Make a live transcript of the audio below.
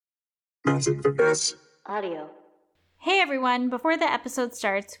Audio. Hey everyone, before the episode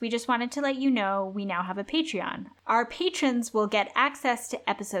starts, we just wanted to let you know we now have a Patreon. Our patrons will get access to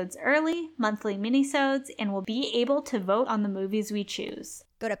episodes early, monthly minisodes, and will be able to vote on the movies we choose.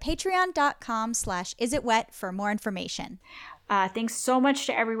 Go to patreon.com/isitwet for more information. Thanks so much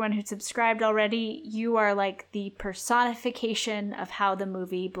to everyone who subscribed already. You are like the personification of how the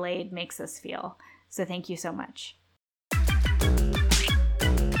movie Blade makes us feel. So thank you so much.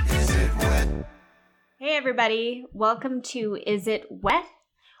 Hey everybody, welcome to Is It Wet?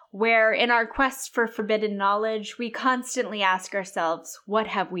 Where in our quest for forbidden knowledge, we constantly ask ourselves, what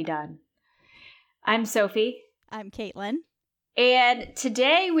have we done? I'm Sophie. I'm Caitlin. And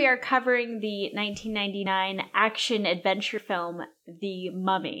today we are covering the 1999 action-adventure film, The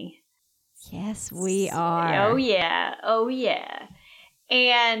Mummy. Yes, we are. Oh yeah, oh yeah.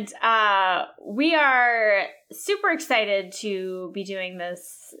 And we are super excited to be doing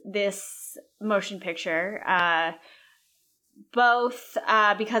this motion picture, both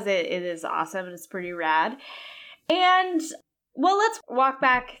because it is awesome and it's pretty rad. And, well, let's walk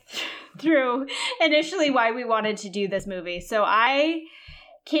back through initially why we wanted to do this movie. So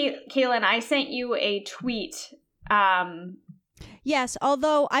Kaylin, I sent you a tweet. Yes,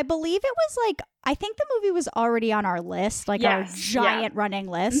 although I believe it was I think the movie was already on our list, our giant running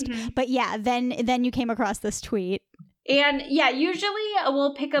list. Mm-hmm. But yeah, then you came across this tweet. And yeah, usually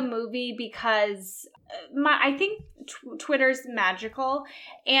we'll pick a movie because I think Twitter's magical,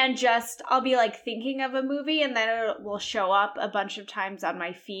 and I'll be thinking of a movie and then it will show up a bunch of times on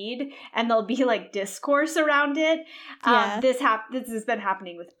my feed and there'll be discourse around it. Yeah. This has been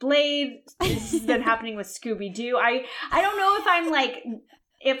happening with Blade. This has been happening with Scooby-Doo. I don't know if I'm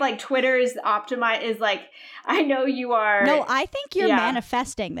if Twitter is optimized, I know you are. No, I think you're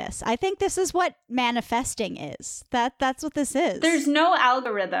manifesting this. I think this is what manifesting is. That's what this is. There's no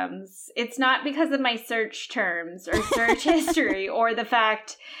algorithms. It's not because of my search terms or search history or the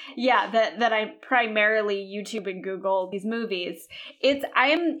fact, that I primarily YouTube and Google these movies.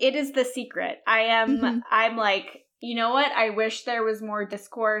 It is the secret. I'm you know what? I wish there was more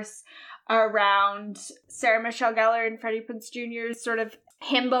discourse around Sarah Michelle Gellar and Freddie Prinze Jr.'s sort of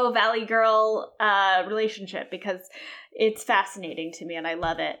himbo Valley Girl relationship, because it's fascinating to me and I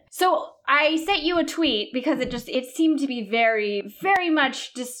love it. So I sent you a tweet because it seemed to be very, very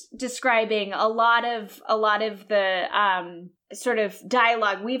much describing a lot of the sort of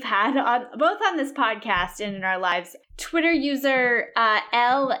dialogue we've had both on this podcast and in our lives. Twitter user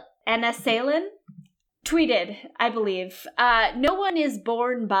L. Anasalin tweeted, I believe, no one is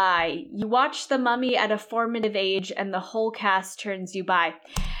born by. You watch The Mummy at a formative age and the whole cast turns you by.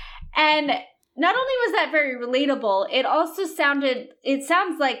 And not only was that very relatable, it also sounds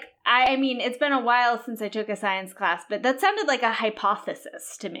like, it's been a while since I took a science class, but that sounded like a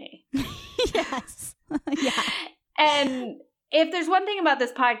hypothesis to me. Yes. Yeah. And if there's one thing about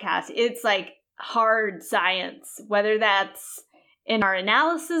this podcast, it's hard science, whether that's in our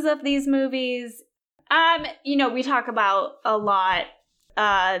analysis of these movies. We talk about a lot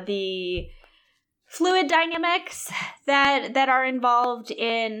the fluid dynamics that are involved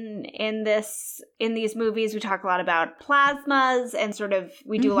in these movies. We talk a lot about plasmas and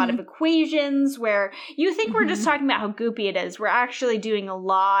we do a lot of equations where you think we're just talking about how goopy it is. We're actually doing a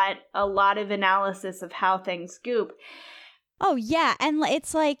lot of analysis of how things goop. Oh yeah, and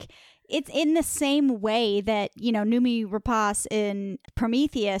it's in the same way that, Noomi Rapace in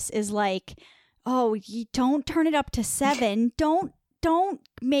Prometheus is oh, you don't turn it up to 7. Don't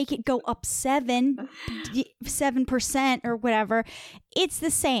make it go up 7% or whatever. It's the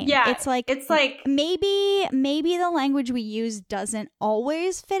same. Yeah, it's maybe the language we use doesn't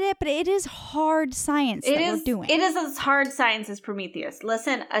always fit it, but it is hard science we're doing. It is as hard science as Prometheus.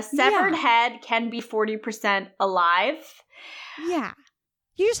 Listen, a severed head can be 40% alive. Yeah.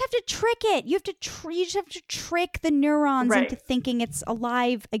 You just have to trick it. You just have to trick the neurons into thinking it's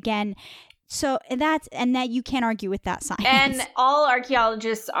alive again. So that you can't argue with that science. And all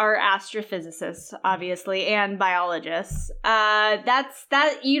archaeologists are astrophysicists, obviously, and biologists.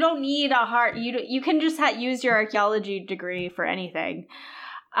 You don't need a hard. You can just use your archaeology degree for anything,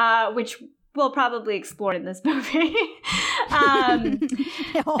 which we'll probably explore in this movie.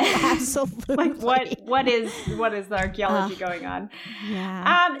 Absolutely. What is the archaeology going on?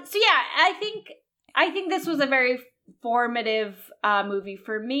 Yeah. So yeah, I think this was a very formative movie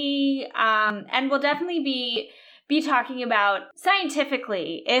for me, and will definitely be be talking about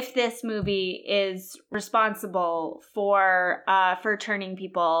scientifically if this movie is responsible for turning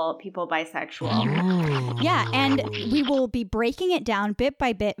people bisexual. Yeah, and we will be breaking it down bit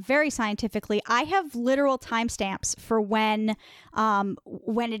by bit, very scientifically. I have literal timestamps for when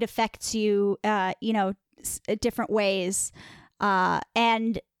it affects you, different ways,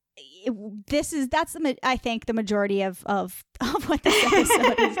 and that's I think the majority of what this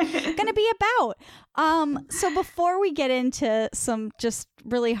episode is going to be about. So before we get into some just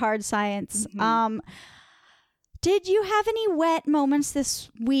really hard science, did you have any wet moments this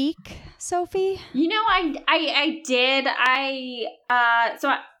week, Sophie? I did.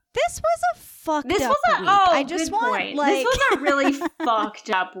 This was a fucked up week. I just want point. This was a really fucked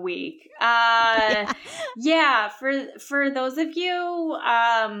up week. Yeah, for those of you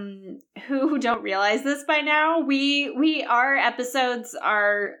who don't realize this by now, our episodes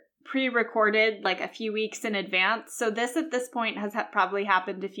are pre-recorded like a few weeks in advance. So this at this point has probably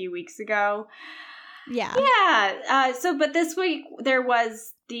happened a few weeks ago. Yeah. Yeah. But this week there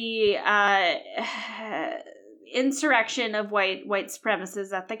was the insurrection of white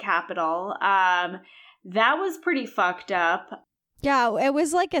supremacists at the Capitol. That was pretty fucked up. Yeah, it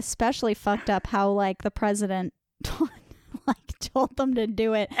was like especially fucked up how like the president told them to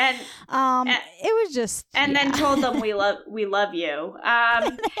do it, and it was just then told them we love you.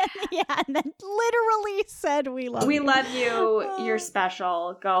 And then literally said we love you. You're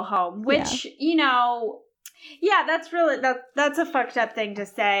special. Go home. Which yeah, that's really that's a fucked up thing to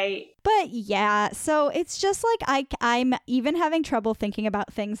say. But yeah, so it's just like I'm even having trouble thinking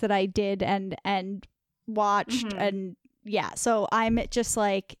about things that I did and watched, and yeah, so I'm just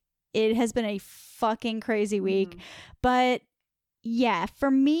like, it has been a fucking crazy week. But yeah, for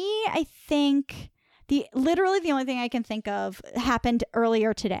me, I think literally the only thing I can think of happened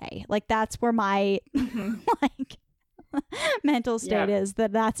earlier today. Like that's where my like mental state is,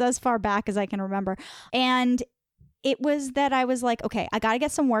 that's as far back as I can remember. And it was that I was like, okay, I got to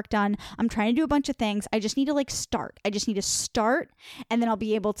get some work done. I'm trying to do a bunch of things. I just need to start. I just need to start, and then I'll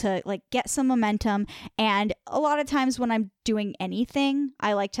be able to get some momentum. And a lot of times when I'm doing anything,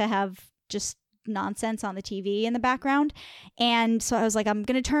 I like to have just nonsense on the TV in the background. And so I was like, I'm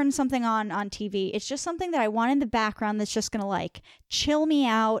going to turn something on TV. It's just something that I want in the background that's just going to chill me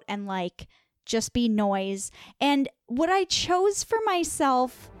out and just be noise. And what I chose for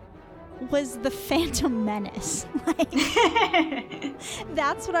myself was The Phantom Menace.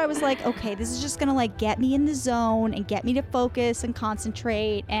 That's what I was like, okay, this is just gonna get me in the zone and get me to focus and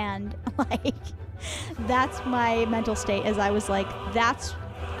concentrate, and that's my mental state, as I was like, that's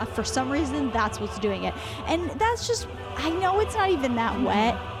for some reason that's what's doing it. And that's just, I know it's not even that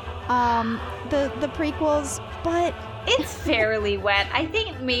wet, the prequels, but it's fairly wet. I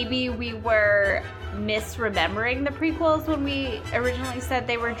think maybe we were misremembering the prequels when we originally said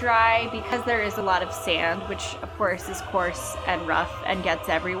they were dry, because there is a lot of sand, which of course is coarse and rough and gets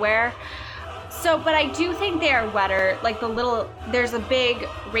everywhere. So, but I do think they are wetter. There's a big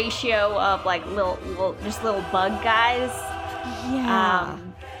ratio of little bug guys. Yeah.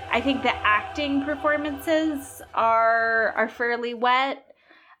 I think the acting performances are fairly wet.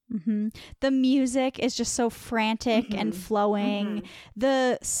 The music is just so frantic and flowing.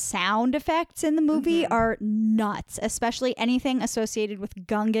 The sound effects in the movie are nuts, especially anything associated with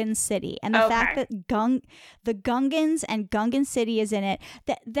Gungan City, and the fact that the Gungans and Gungan City is in it.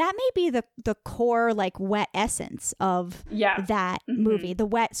 That may be the core wet essence of that movie. The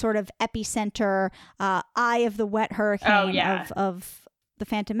wet sort of epicenter, eye of the wet hurricane of The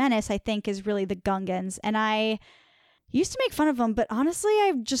Phantom Menace, I think, is really the Gungans, and I used to make fun of them, but honestly,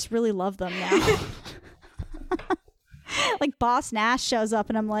 I just really love them now. Boss Nash shows up,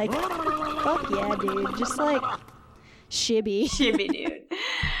 and I'm like, fuck yeah, dude. Just shibby. Shibby, dude.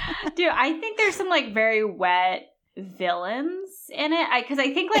 Dude, I think there's some very wet villains in it. Because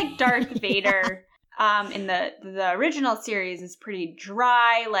I think Darth Vader in the original series is pretty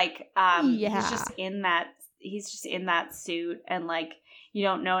dry. He's just in that suit, and you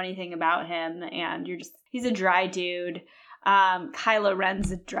don't know anything about him, and he's a dry dude. Kylo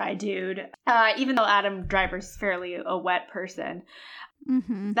Ren's a dry dude. Even though Adam Driver's fairly a wet person.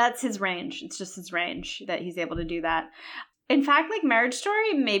 That's his range. It's just his range that he's able to do that. In fact, Marriage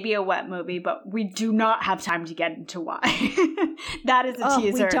Story may be a wet movie, but we do not have time to get into why. That is a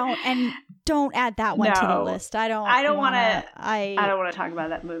teaser. We don't, and don't add that one to the list. I don't want to talk about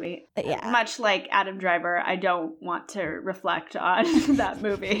that movie. Yeah. Much like Adam Driver, I don't want to reflect on that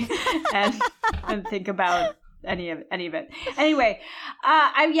movie and think about any of it. Anyway,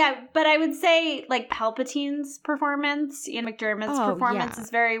 but I would say Palpatine's performance, Ian McDermott's performance is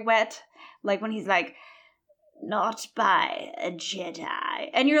very wet. When he's not by a Jedi.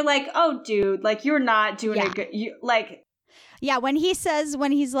 And you're like, oh, dude, like, you're not doing a good, Yeah, when he's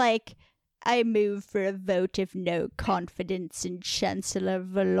like, I move for a vote of no confidence in Chancellor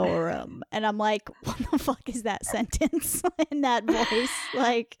Valorum. And I'm like, what the fuck is that sentence in that voice?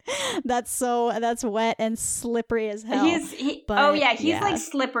 Like, that's wet and slippery as hell. He's like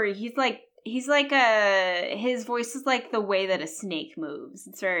slippery. He's like his voice is like the way that a snake moves.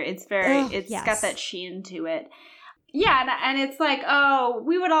 It's got that sheen to it. Yeah, and it's like, oh,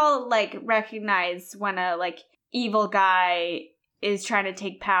 we would all like recognize when a like evil guy is trying to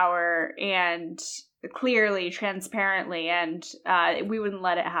take power, and clearly, transparently, and we wouldn't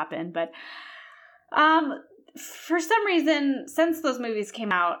let it happen. But for some reason, since those movies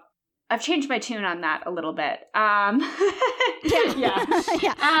came out, I've changed my tune on that a little bit.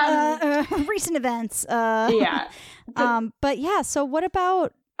 Recent events. But yeah. So what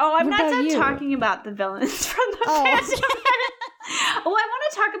about? Oh, I'm not done talking about the villains from the past. Oh, I want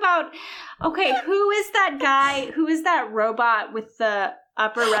to talk about. Okay, who is that guy? Who is that robot with the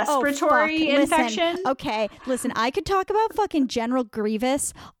upper respiratory infection? Listen, I could talk about fucking General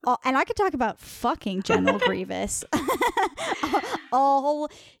Grievous, and I could talk about fucking General Grievous all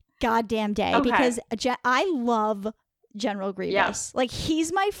goddamn day, because I love General Grievous. Yeah. Like,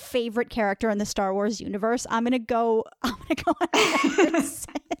 he's my favorite character in the Star Wars universe. I'm gonna go on record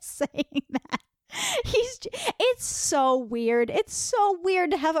saying that. It's so weird. It's so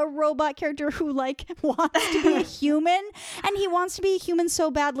weird to have a robot character who like wants to be a human, and he wants to be a human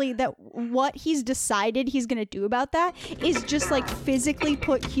so badly that what he's decided he's going to do about that is just like physically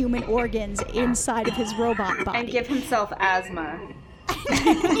put human organs inside of his robot body and give himself asthma.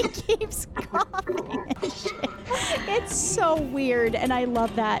 He keeps coughing and shit. It's so weird, and I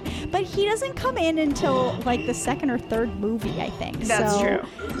love that. But he doesn't come in until like the second or third movie, I think. That's true.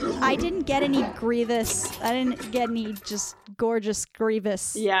 I didn't get any Grievous. I didn't get any just gorgeous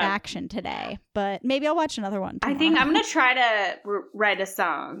Grievous action today. But maybe I'll watch another one tomorrow. I think I'm gonna try to write a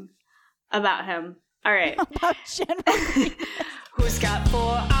song about him. All right. About General Grievous. Who's got 4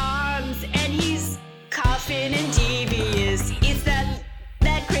 arms and he's coughing and devious? It's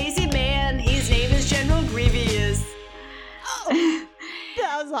that crazy man. His name is General Grievous. Oh,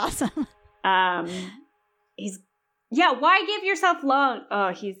 that was awesome. Why give yourself lung? Oh,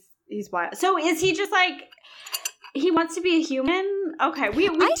 he's wild. So is he just like, he wants to be a human? Okay, we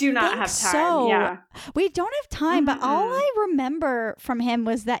do not have time. So. Yeah, we don't have time. But all I remember from him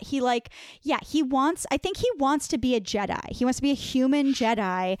was that he wants to be a Jedi. He wants to be a human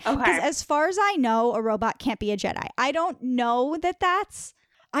Jedi. Because as far as I know, a robot can't be a Jedi. I don't know that's.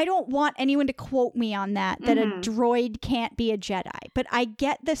 I don't want anyone to quote me on that a droid can't be a Jedi. But I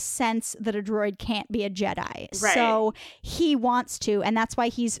get the sense that a droid can't be a Jedi. Right. So he wants to, and that's why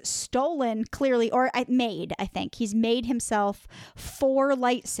he's stolen, clearly, I think. He's made himself 4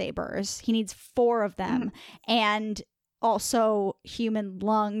 lightsabers. He needs 4 of them. And also human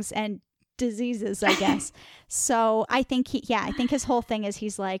lungs and diseases, I guess. So I think his whole thing is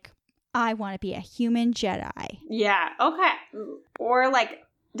he's like, I want to be a human Jedi. Yeah, okay. Or like,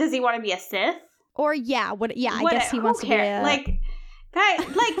 does he want to be a Sith? Or I guess he wants to be a... Like,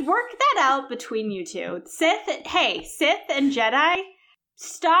 work that out between you two. Sith and Jedi,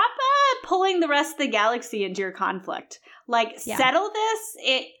 stop pulling the rest of the galaxy into your conflict. Like, settle this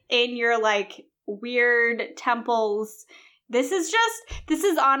in your, like, weird temples. This is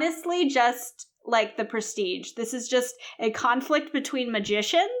honestly just... like the Prestige. This is just a conflict between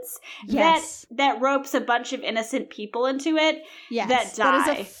magicians that ropes a bunch of innocent people into it that die.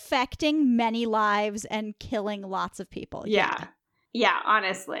 That is affecting many lives and killing lots of people. Yeah,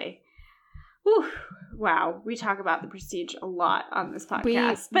 honestly. Whew. Wow, we talk about the Prestige a lot on this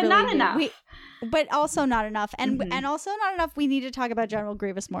podcast, but not enough. But also not enough. And also not enough, we need to talk about General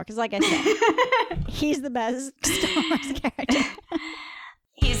Grievous more, because like I said, he's the best Star Wars character.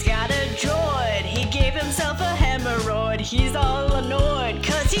 He's got a droid, he gave himself a hemorrhoid. He's all annoyed,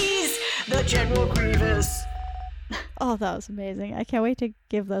 cause he's the General Grievous. Oh, that was amazing. I can't wait to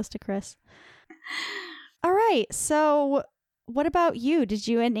give those to Chris. All right, so what about you? Did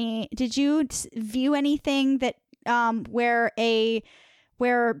you view anything that where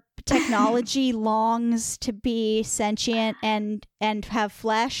technology longs to be sentient and have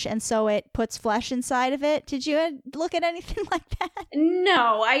flesh, and so it puts flesh inside of it? Did you look at anything like that?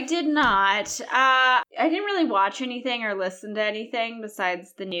 No, I did not. I didn't really watch anything or listen to anything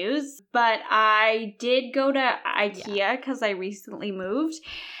besides the news, but I did go to IKEA because I recently moved,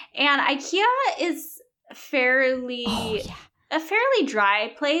 and IKEA is a fairly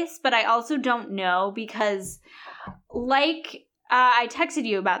dry place, but I also don't know because, like, I texted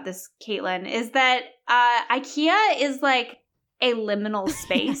you about this, Caitlin, is that IKEA is like a liminal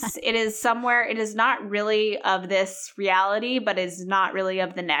space. It is somewhere, it is not really of this reality, but is not really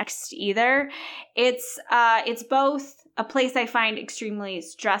of the next either. It's both a place I find extremely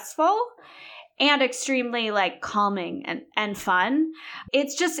stressful and extremely like calming and fun.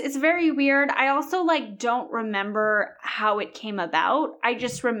 It's very weird. I also like don't remember how it came about. I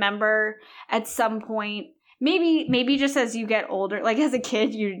just remember at some point, maybe just as you get older, like as a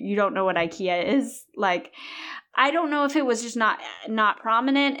kid, you don't know what IKEA is. Like, I don't know if it was just not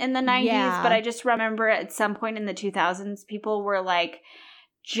prominent in the 90s, but I just remember at some point in the 2000s, people were like,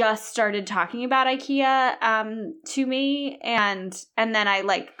 just started talking about IKEA to me, and then I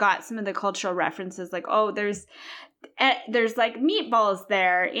like got some of the cultural references, like, oh, there's like meatballs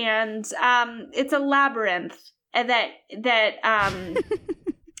there, and it's a labyrinth that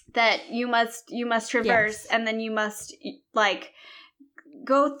that you must traverse, and then you must like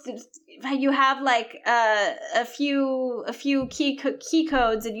go through. You have like a few key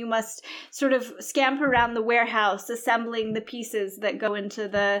codes, and you must sort of scamper around the warehouse, assembling the pieces that go into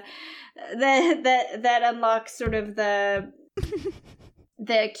that unlock sort of the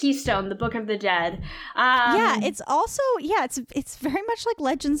keystone, the Book of the Dead. It's also it's very much like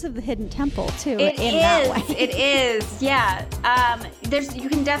Legends of the Hidden Temple too. That way. It is. Yeah. You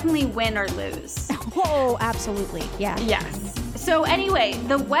can definitely win or lose. Oh, absolutely. Yeah. Yes. So anyway,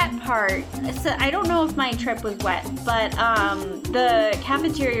 the wet part. So I don't know if my trip was wet, but the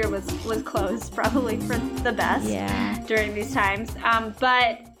cafeteria was closed, probably for the best. Yeah. During these times.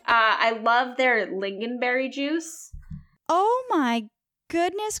 But I love their lingonberry juice. Oh my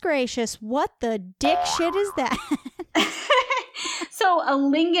goodness gracious! What the dick shit is that? So a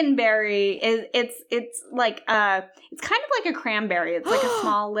lingonberry it's like it's kind of like a cranberry. It's like a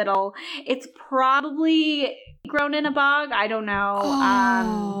small little. It's probably grown in a bog. I don't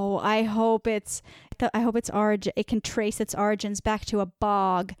know. I hope it's origin. It can trace its origins back to a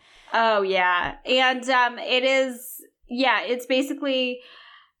bog. Oh yeah, and it is. Yeah, it's basically.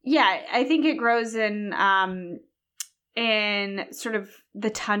 Yeah, I think it grows in sort of the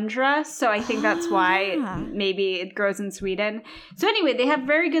tundra, so I think that's why maybe it grows in Sweden. So anyway, they have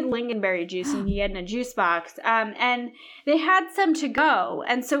very good lingonberry juice, and you get in a juice box, and they had some to go,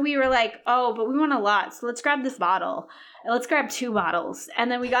 and so we were like, oh, but we want a lot, so let's grab this bottle, and let's grab 2 bottles,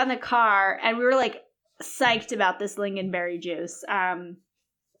 and then we got in the car, and we were like psyched about this lingonberry juice,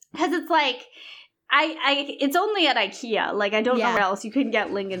 because it's like, it's only at IKEA. Like, I don't know where else you can get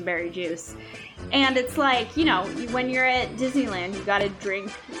lingonberry juice. And it's like, you know, when you're at Disneyland, you gotta drink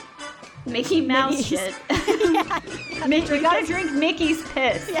Mickey Mouse shit. You gotta drink Mickey's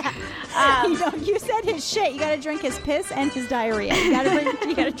piss. Yeah. You said his shit. You gotta drink his piss and his diarrhea. You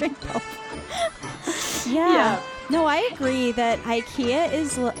gotta drink both. Yeah. No, I agree that IKEA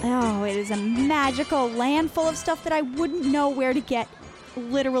is a magical land full of stuff that I wouldn't know where to get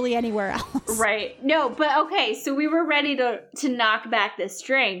literally anywhere else. Right. No, but okay, so we were ready to knock back this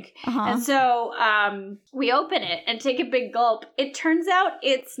drink. And so we open it and take a big gulp. It turns out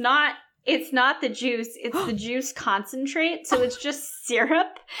it's not the juice, it's the juice concentrate. So it's just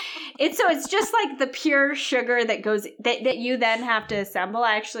syrup. It's just like the pure sugar that goes that you then have to assemble.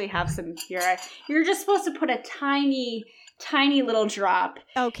 I actually have some here. You're just supposed to put a tiny little drop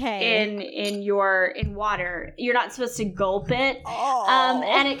in water. You're not supposed to gulp it.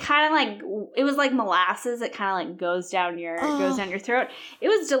 And it kind of like, it was like molasses. It kind of like goes down your throat. It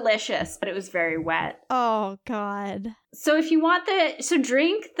was delicious, but it was very wet. Oh God. So if you want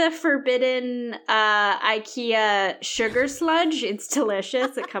drink the forbidden IKEA sugar sludge. It's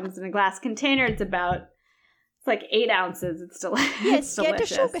delicious. It comes in a glass container. It's like 8 ounces. It's delicious. Yes, get the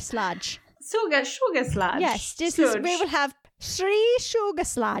sugar sludge. Sugar sludge. Yes, we will have 3 sugar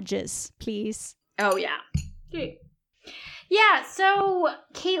sludges, please. Oh, yeah. Okay. Yeah, so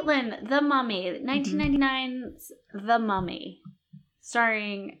Caitlin, The Mummy, 1999's The Mummy,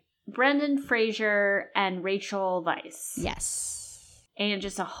 starring Brendan Fraser and Rachel Weisz. Yes. And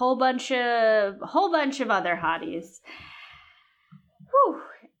just a whole bunch of other hotties. Whew.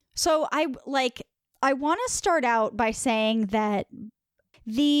 So I want to start out by saying that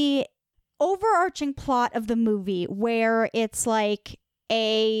the overarching plot of the movie, where it's like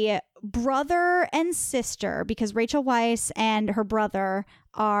a brother and sister, because Rachel Weisz and her brother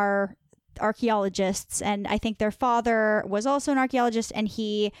are archaeologists, and I think their father was also an archaeologist, and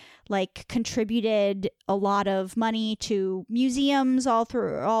he like contributed a lot of money to museums all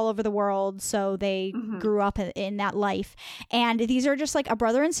over the world. So they grew up in that life. And these are just like a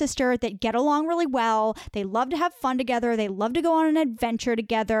brother and sister that get along really well. They love to have fun together. They love to go on an adventure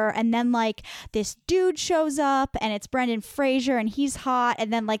together. And then like this dude shows up and it's Brendan Fraser and he's hot.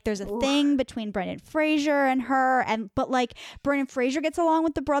 And then like there's a thing between Brendan Fraser and her. But like Brendan Fraser gets along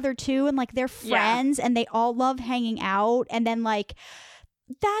with the brother too. And like they're friends and they all love hanging out. And then like,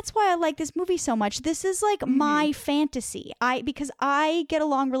 that's why I like this movie so much. This is like my fantasy. Because I get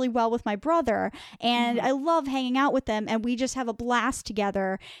along really well with my brother and I love hanging out with them and we just have a blast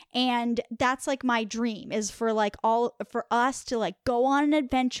together. And that's like my dream is for us to like go on an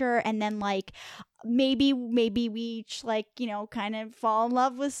adventure and then like maybe we each like, you know, kind of fall in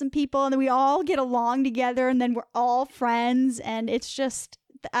love with some people and then we all get along together and then we're all friends and it's just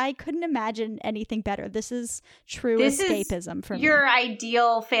I couldn't imagine anything better. This is true escapism for me. Your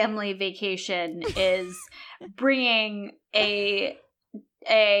ideal family vacation is bringing a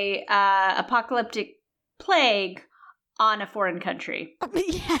apocalyptic plague on a foreign country.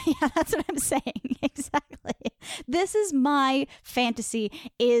 Yeah, that's what I'm saying. Exactly. This is my fantasy,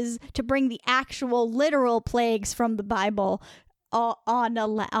 is to bring the actual literal plagues from the Bible on a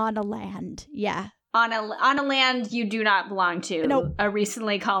land. Yeah. On a land you do not belong to. Nope. A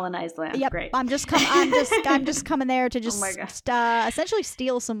recently colonized land. Yep. Great. I'm just coming there to just essentially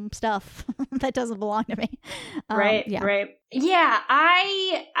steal some stuff that doesn't belong to me. Right. Yeah,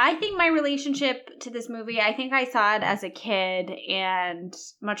 I think my relationship to this movie, I think I saw it as a kid, and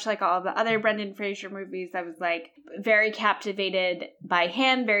much like all of the other Brendan Fraser movies, I was like very captivated by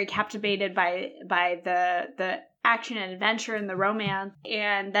him, very captivated by the action and adventure and the romance,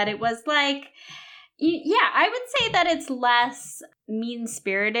 and that it was like, yeah, I would say that it's less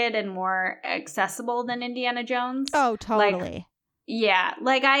mean-spirited and more accessible than Indiana Jones. Oh, totally. Like, yeah,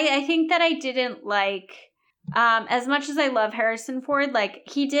 like I think that I didn't like, as much as I love Harrison Ford, like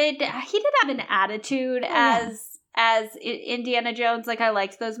he did have an attitude as Indiana Jones. Like I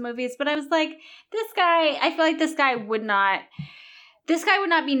liked those movies, but I was like, I feel like this guy would not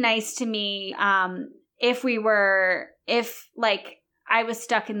be nice to me if like I was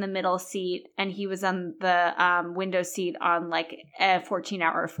stuck in the middle seat and he was on the window seat on like a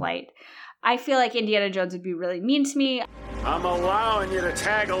 14-hour flight. I feel like Indiana Jones would be really mean to me. I'm allowing you to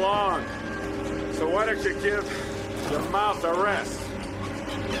tag along. So why don't you give your mouth a rest?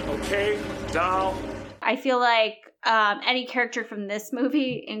 Okay, doll? I feel like any character from this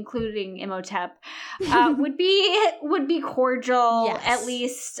movie, including Imhotep, would be cordial.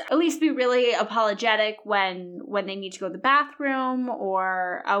 Yes. At least be really apologetic when they need to go to the bathroom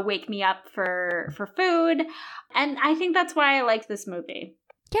or wake me up for food. And I think that's why I like this movie.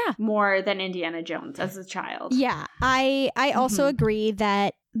 Yeah, more than Indiana Jones as a child. Yeah, I also agree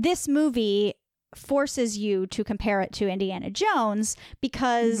that this movie forces you to compare it to Indiana Jones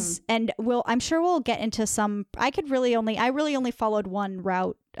because, and I'm sure we'll get into some. I really only followed one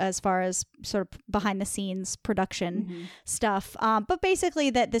route as far as sort of behind the scenes production stuff. But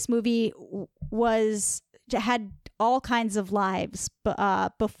basically, that this movie had all kinds of lives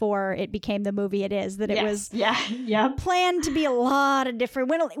before it became the movie it is. That it was planned to be a lot of different,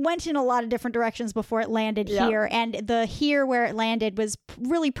 went in a lot of different directions before it landed here, and the where it landed was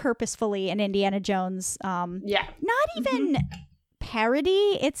really purposefully an Indiana Jones. Not even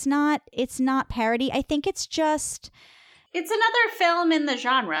parody. It's not parody. I think it's just. It's another film in the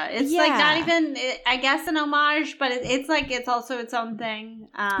genre. It's like not even, I guess, an homage, but it's like it's also its own thing.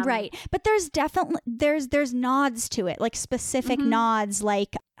 Right. But there's definitely, there's nods to it, like specific nods.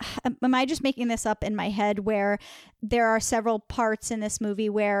 Like, am I just making this up in my head where there are several parts in this movie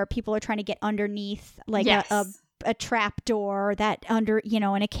where people are trying to get underneath like a trap door that under, in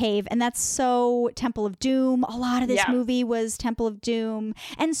a cave. And that's so Temple of Doom. A lot of this movie was Temple of Doom.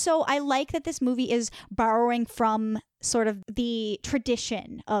 And so I like that this movie is borrowing from sort of the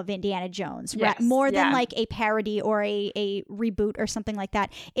tradition of Indiana Jones, more than like a parody or a reboot or something like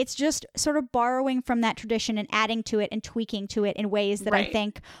that. It's just sort of borrowing from that tradition and adding to it and tweaking to it in ways that I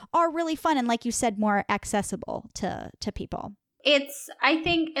think are really fun and, like you said, more accessible to people. It's, I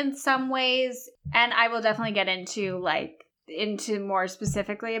think in some ways, and I will definitely get into more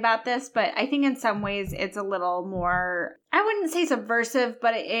specifically about this, but I think in some ways it's a little more, I wouldn't say subversive,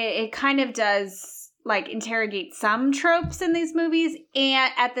 but it kind of does like interrogate some tropes in these movies,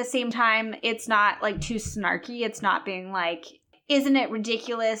 and at the same time it's not like too snarky. It's not being like, isn't it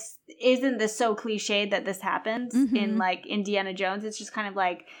ridiculous? Isn't this so cliched that this happens in like Indiana Jones? It's just kind of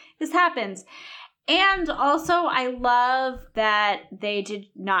like, this happens. And also, I love that they did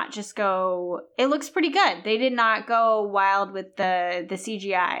not just go, it looks pretty good. They did not go wild with the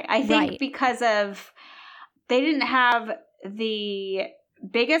CGI. I think because of, they didn't have the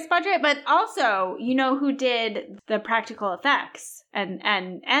biggest budget, but also, you know who did the practical effects and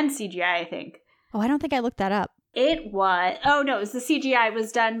CGI, I think. Oh, I don't think I looked that up. It was, the CGI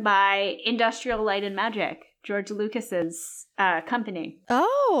was done by Industrial Light and Magic, George Lucas's company.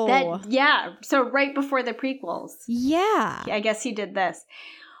 Oh. So right before the prequels. Yeah. I guess he did this.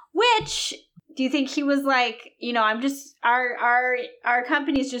 Which, do you think he was like, I'm just, our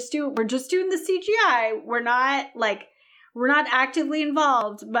company's we're just doing the CGI. We're not actively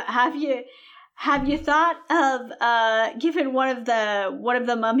involved, but have you thought of giving one of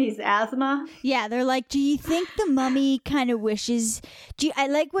the mummies asthma? Yeah, they're like, do you think the mummy kind of wishes? I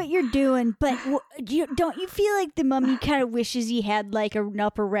like what you're doing, but don't you feel like the mummy kind of wishes he had like an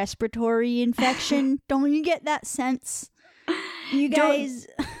upper respiratory infection? Don't you get that sense? You guys.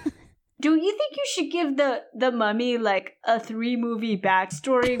 Do you think you should give the mummy like a 3-movie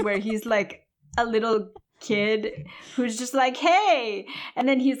backstory where he's like a little kid who's just like, hey, and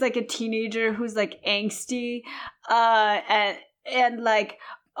then he's like a teenager who's like angsty and like,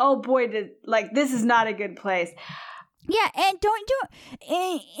 oh boy, this is not a good place. Yeah, and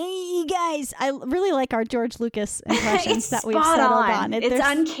you guys, I really like our George Lucas impressions that we've settled on. It's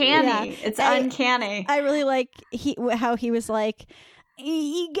uncanny. Yeah, it's uncanny. I really like how he was like,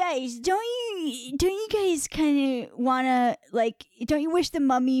 you guys, don't you guys kind of want to, like, don't you wish the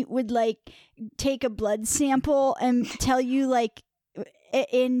mummy would, like, take a blood sample and tell you, like,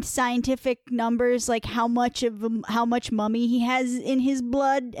 in scientific numbers, like, how much mummy he has in his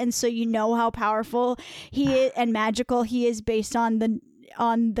blood, and so you know how powerful he is and magical he is based on the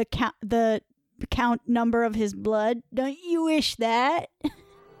count number of his blood? Don't you wish that?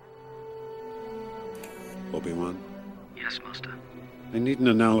 Obi-Wan? Yes, Master. I need an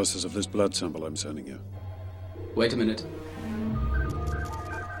analysis of this blood sample I'm sending you. Wait a minute.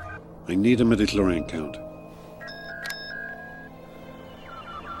 I need a midichlorian count.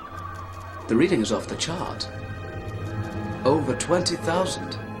 The reading is off the chart. Over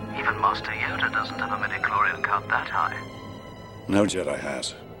 20,000. Even Master Yoda doesn't have a midichlorian count that high. No Jedi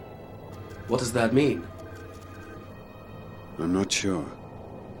has. What does that mean? I'm not sure.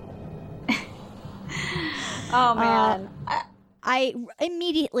 Oh, man. I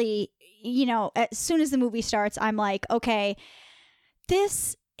immediately, as soon as the movie starts, I'm like, okay,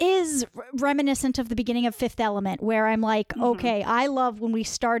 this is reminiscent of the beginning of Fifth Element, where I'm like, okay, I love when we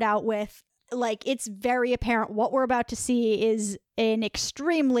start out with, like, it's very apparent what we're about to see is an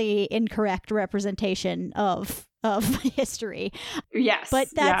extremely incorrect representation of history. Yes. But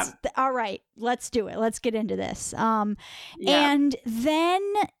that's all right. Let's do it. Let's get into this. And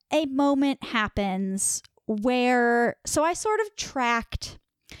then a moment happens where, so I sort of tracked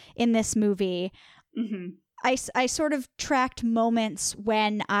in this movie, I sort of tracked moments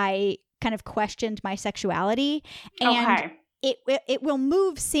when I kind of questioned my sexuality, and it will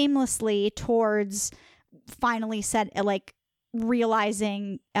move seamlessly towards finally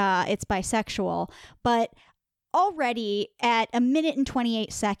realizing it's bisexual. But already at 1 minute and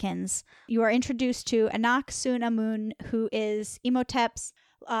 28 seconds, you are introduced to Anck-su-namun, who is Imhotep's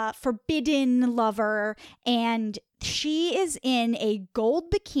forbidden lover, and she is in a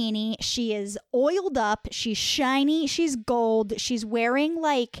gold bikini. She is oiled up, she's shiny, she's gold, she's wearing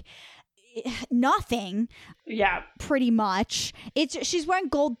like nothing, pretty much. She's wearing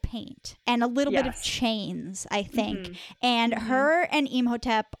gold paint and a little bit of chains, I think. And her and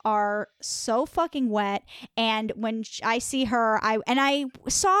Imhotep are so fucking wet, and when I see her, I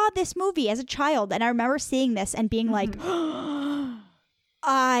saw this movie as a child, and I remember seeing this and being like,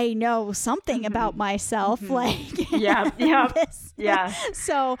 I know something about myself. Like,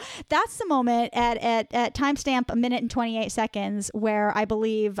 So that's the moment at timestamp 1 minute and 28 seconds where I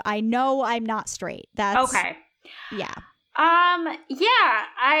believe I know I'm not straight. That's okay. Yeah.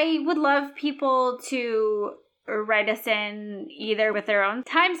 I would love people to write us in either with their own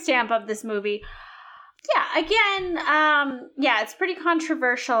timestamp of this movie. Yeah, again, it's pretty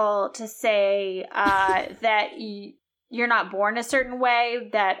controversial to say that you're not born a certain way,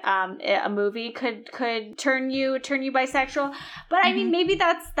 that a movie could turn you bisexual. But I mean, maybe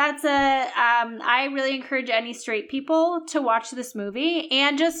that's I really encourage any straight people to watch this movie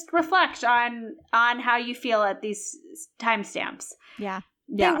and just reflect on how you feel at these timestamps. Yeah.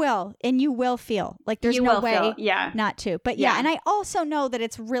 They will, and you will feel like there's no way not to. But and I also know that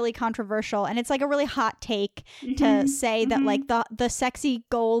it's really controversial, and it's like a really hot take to say that like the sexy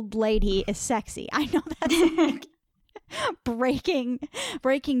gold lady is sexy. I know that's like, breaking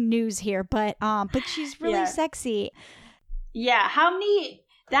news here, but she's really sexy. Yeah, how many,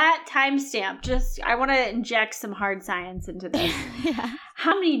 that timestamp, I want to inject some hard science into this. Yeah.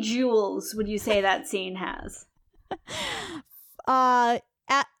 How many joules would you say that scene has?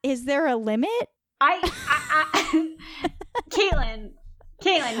 Is there a limit? Caitlin,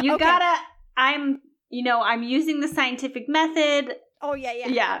 you gotta, I'm using the scientific method. Oh, yeah.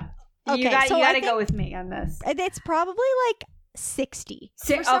 Yeah. Okay, you gotta go with me on this. It's probably like 60.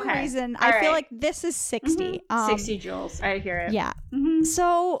 For some reason, I feel like this is 60. 60 joules. I hear it. Yeah. Mm-hmm.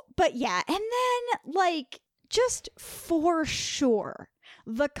 So, but yeah. And then, like, just for sure,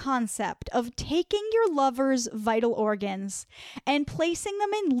 the concept of taking your lover's vital organs and placing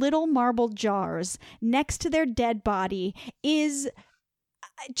them in little marble jars next to their dead body is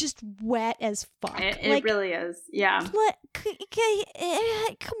just wet as fuck. It really is. Yeah. Come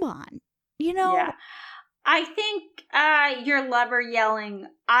on. Yeah. I think your lover yelling,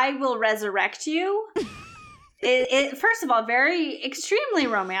 "I will resurrect you." It first of all, very extremely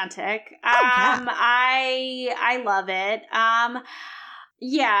romantic. Yeah. I love it.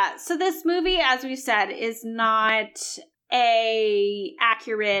 Yeah. So this movie, as we said, is not a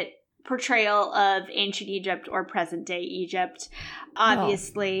accurate portrayal of ancient Egypt or present day Egypt,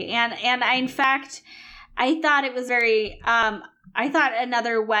 obviously. No. And I, in fact, I thought it was very, I thought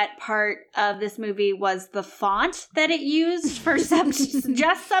another wet part of this movie was the font that it used for just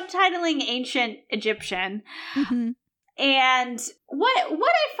subtitling ancient Egyptian. Mm-hmm. And what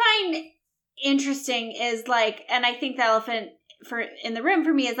I find interesting is, like, and I think the elephant in the room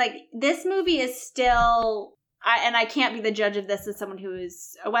for me is, like, this movie is still, and I can't be the judge of this as someone who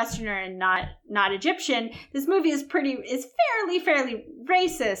is a Westerner and not Egyptian. This movie is fairly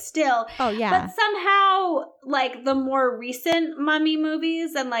racist still. Oh yeah. But somehow, like, the more recent mummy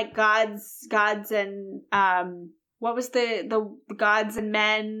movies and, like, gods and what was the gods and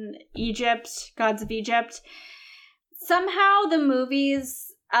men gods of Egypt. Somehow the movies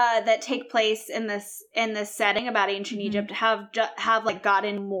that take place in this setting about ancient Egypt have like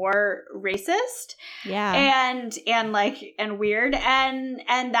gotten more racist, and weird, and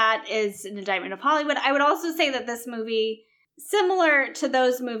that is an indictment of Hollywood. I would also say that this movie, similar to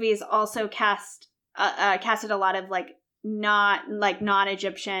those movies, also casted a lot of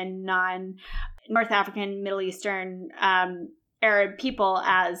non-Egyptian, non-North African, Middle Eastern, Arab people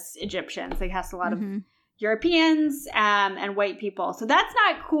as Egyptians. They cast a lot of Europeans and white people. So that's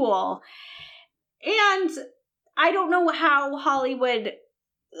not cool. And I don't know how Hollywood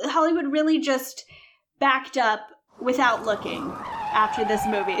really just backed up without looking after this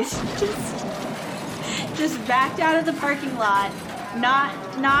movie. just backed out of the parking lot, not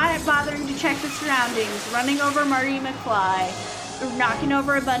bothering to check the surroundings, running over Marty McFly, knocking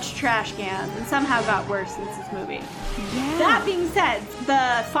over a bunch of trash cans, and somehow got worse since this movie. Yeah. That being said,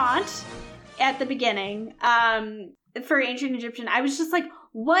 the font at the beginning, for ancient Egyptian, I was just like,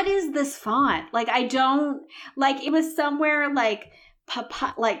 what is this font? Like, I don't, like, it was somewhere like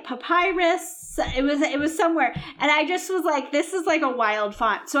papyrus. It was somewhere. And I just was like, this is like a wild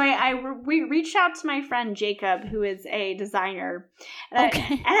font. So we reached out to my friend Jacob, who is a designer. And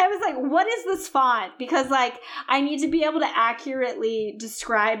I was like, what is this font? Because, like, I need to be able to accurately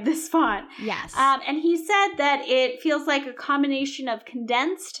describe this font. Yes. And he said that it feels like a combination of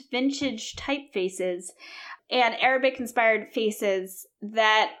condensed vintage typefaces and Arabic-inspired faces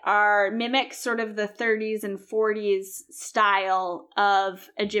that mimic sort of the 30s and 40s style of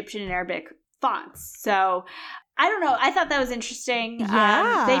Egyptian and Arabic fonts. So, I don't know. I thought that was interesting.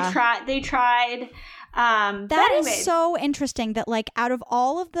 Yeah. They tried. That is so interesting that, like, out of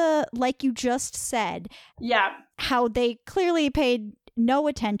all of the, like you just said, how they clearly paid no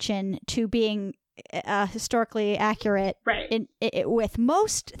attention to being historically accurate with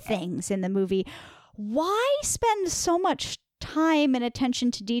most things in the movie. Why spend so much time and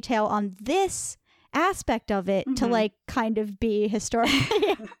attention to detail on this aspect of it to, like, kind of be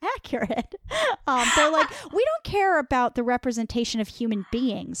historically accurate? They're like, we don't care about the representation of human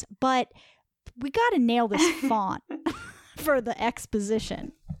beings, but we gotta nail this font for the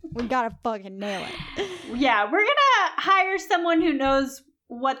exposition. We gotta fucking nail it. Yeah, we're gonna hire someone who knows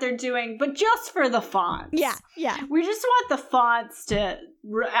what they're doing, but just for the fonts. Yeah. We just want the fonts to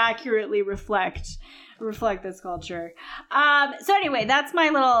accurately reflect this culture. So anyway, that's my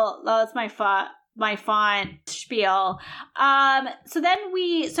font spiel.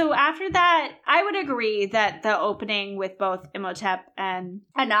 So after that, I would agree that the opening with both Imhotep and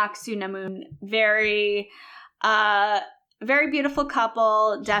Anck-Su-Namun very very beautiful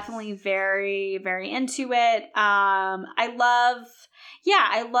couple. Definitely very, very into it. I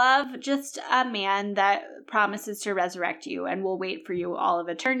love just a man that promises to resurrect you and will wait for you all of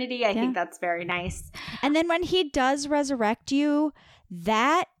eternity. I think that's very nice. And then when he does resurrect you,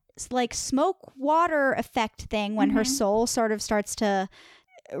 that like smoke water effect thing, when her soul sort of starts to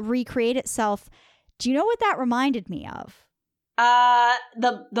recreate itself. Do you know what that reminded me of?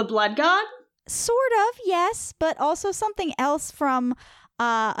 The blood god? Sort of, yes, but also something else from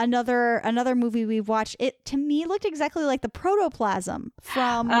another movie we've watched. It to me looked exactly like the protoplasm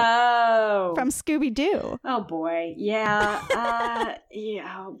from Scooby-Doo. Oh boy, yeah,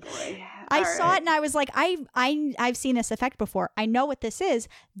 yeah. Oh boy, I saw it and I was like, I've seen this effect before. I know what this is.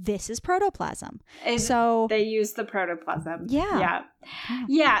 This is protoplasm. So they use the protoplasm. Yeah.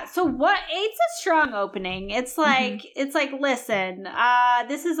 So what? It's a strong opening. It's like listen,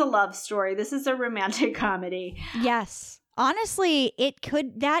 this is a love story. This is a romantic comedy. Yes. Honestly, it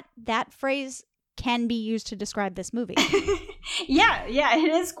could that phrase can be used to describe this movie. yeah,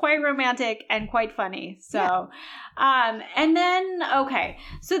 it is quite romantic and quite funny. So, and then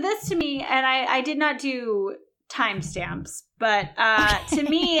so this to me, and I did not do timestamps, but to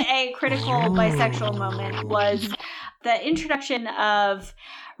me, a critical bisexual moment was the introduction of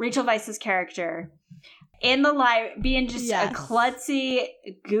Rachel Weisz's character in the being just a klutzy,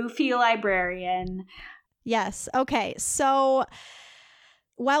 goofy librarian. Yes. Okay. So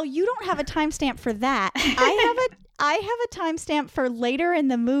while you don't have a timestamp for that, I have a timestamp for later in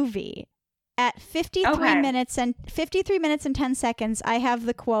the movie at 53 minutes and 10 seconds. I have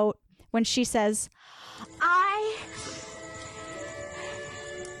the quote when she says, "I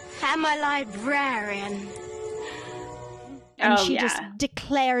am a librarian." And she just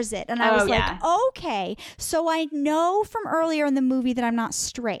declares it. And I was like, okay, so I know from earlier in the movie that I'm not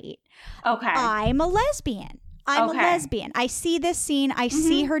straight. Okay. I'm a lesbian. I'm a lesbian. I see this scene. I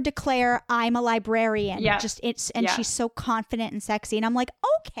see her declare, I'm a librarian. Yeah. She's so confident and sexy. And I'm like,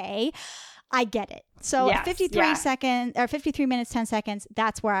 okay, I get it. So 53 minutes, 10 seconds,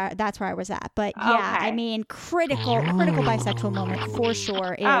 that's where I was at. But I mean, critical bisexual moment for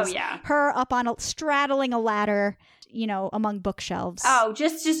sure is her up on straddling a ladder, you know, among bookshelves. Oh,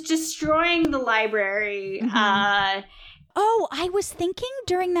 just destroying the library. Oh, I was thinking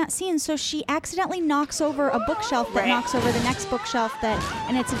during that scene, so she accidentally knocks over a bookshelf that knocks over the next bookshelf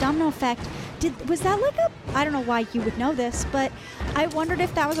and it's a domino effect. Was that like I don't know why you would know this, but I wondered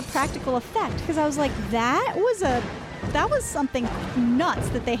if that was a practical effect, because I was like, that was something nuts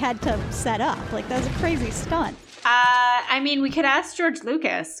that they had to set up. Like, that was a crazy stunt. I mean, we could ask George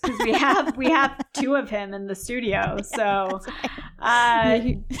Lucas, because we have two of him in the studio. So,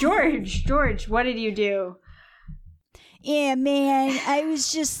 George, what did you do? Yeah, man, I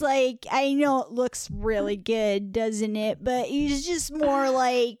was just like, I know it looks really good, doesn't it? But it was just more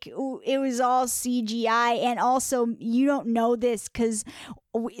like, it was all CGI. And also, you don't know this because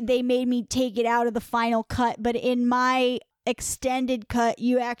they made me take it out of the final cut. But in my extended cut,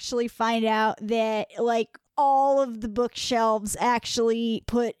 you actually find out that, like, all of the bookshelves actually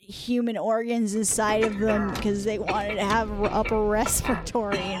put human organs inside of them because they wanted to have upper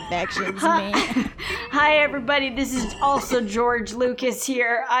respiratory infections, man. Hi, everybody. This is also George Lucas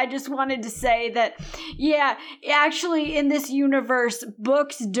here. I just wanted to say that, actually, in this universe,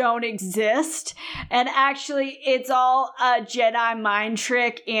 books don't exist. And actually, it's all a Jedi mind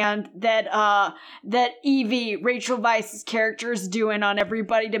trick, and that Evie, Rachel Weisz's character, is doing on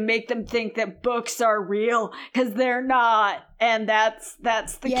everybody to make them think that books are real. Because they're not, and that's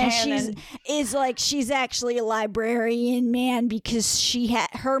the canon. She's actually a librarian, man, because she had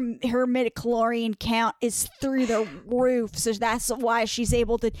her midichlorian count is through the roof, so that's why she's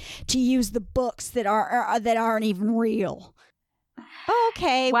able to use the books that aren't even real.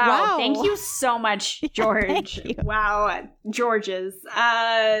 Okay, wow. Thank you so much, George. Wow, George's.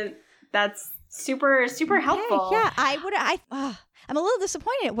 That's super helpful. Yeah, I'm a little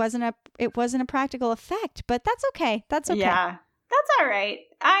disappointed it wasn't a practical effect, but that's okay. That's okay. Yeah, that's all right.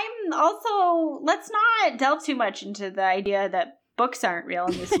 I'm also, let's not delve too much into the idea that books aren't real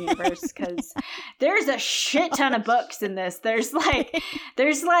in this universe, because there's a shit ton of books in this. There's like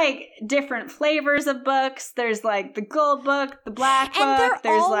different flavors of books. There's like the gold book, the black book.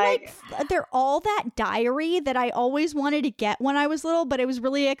 They're all that diary that I always wanted to get when I was little, but it was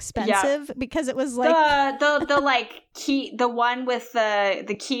really expensive because it was like the like key, the one with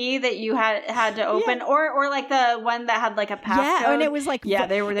the key that you had to open, or like the one that had like a passcode. Yeah, and it was like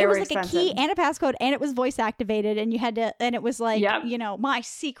they were like expensive. A key and a passcode, and it was voice activated, and you had to, and it was like you know, my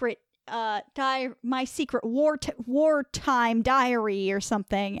secret my secret wartime diary or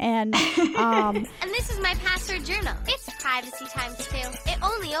something, and And this is my password journal. It's privacy time too. It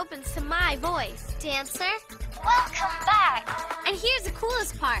only opens to my voice. Dancer, welcome back. And here's the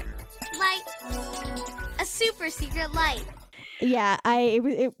coolest part: light, a super secret light. Yeah,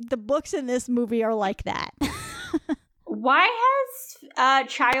 the books in this movie are like that. Why has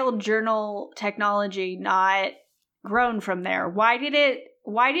child journal technology not grown from there? Why did it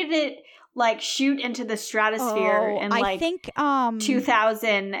like shoot into the stratosphere in like I think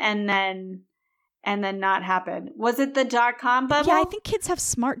 2000 and then not happen? Was it the .com bubble? Yeah, I think kids have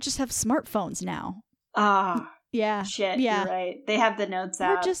smartphones now. Yeah. Shit, yeah. You're right. They have the notes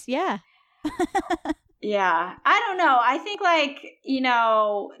out. Or just yeah. Yeah. I don't know. I think like,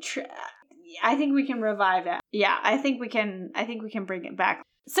 I think we can revive it. Yeah, I think we can bring it back.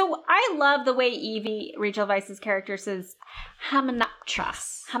 So I love the way Evie, Rachel Weisz's character, says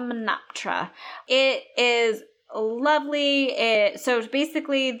Hamunaptra. It is lovely. So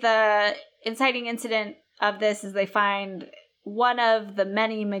basically the inciting incident of this is they find one of the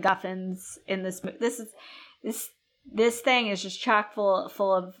many MacGuffins in this. This thing is just chock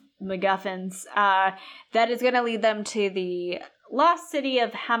full of MacGuffins that is going to lead them to the lost city of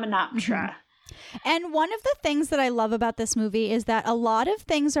Hamunaptra. Mm-hmm. And one of the things that I love about this movie is that a lot of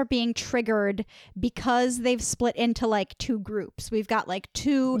things are being triggered because they've split into like two groups. We've got like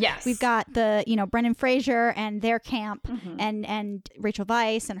two. Yes. We've got the, Brendan Fraser and their camp, and Rachel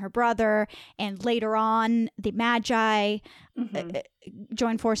Weisz and her brother, and later on the Magi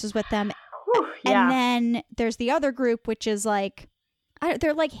join forces with them. Whew, yeah. And then there's the other group, which is like,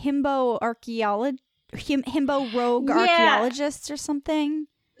 they're like himbo rogue archaeologists or something.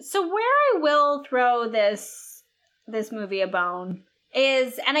 So where I will throw this movie a bone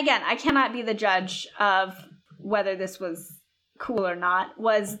is, and again, I cannot be the judge of whether this was cool or not,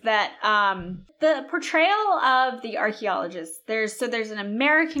 was that the portrayal of the archaeologists. There's an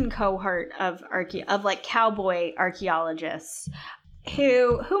American cohort of like cowboy archaeologists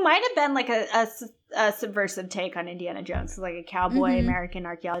who might have been like a subversive take on Indiana Jones, so like a cowboy American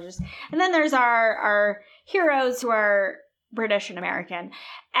archaeologist. And then there's our heroes who are British and American.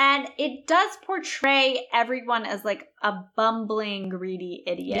 And it does portray everyone as like a bumbling, greedy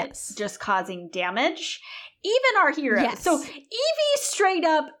idiot, just causing damage. Even our heroes. Yes. So Evie, straight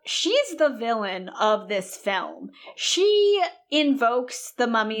up, she's the villain of this film. She invokes the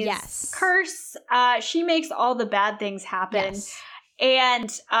mummy's curse. She makes all the bad things happen. Yes. And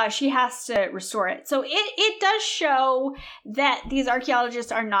she has to restore it. So it does show that these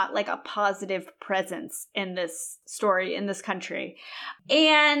archaeologists are not like a positive presence in this story, in this country.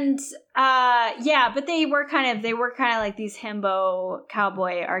 And but they were kind of like these himbo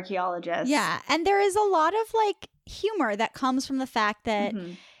cowboy archaeologists. Yeah, and there is a lot of like humor that comes from the fact that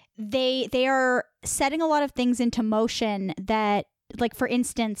they are setting a lot of things into motion that, like, for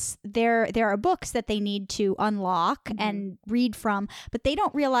instance, there are books that they need to unlock and read from, but they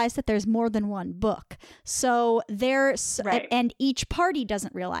don't realize that there's more than one book. So and each party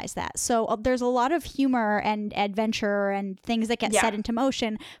doesn't realize that. So there's a lot of humor and adventure and things that get set into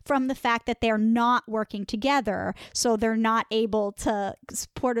motion from the fact that they're not working together. So they're not able to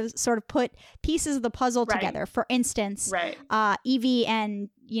sort of put pieces of the puzzle together. For instance, Evie and,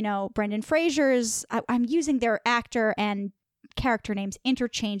 Brendan Fraser's, I'm using their actor and character names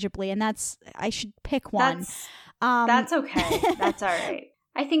interchangeably, and I should pick one. That's okay. That's all right.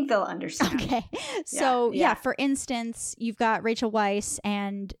 I think they'll understand. Okay. So for instance, you've got Rachel Weisz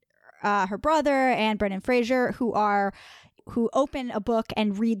and her brother and Brendan Fraser who open a book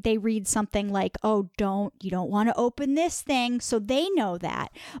and read something like, you don't want to open this thing. So they know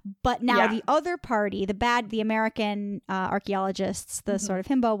that. But now the other party, the American archaeologists, the sort of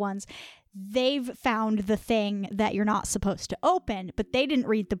himbo ones, they've found the thing that you're not supposed to open, but they didn't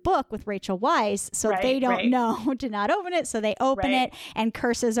read the book with Rachel Weisz, so they don't know to not open it. So they open it, and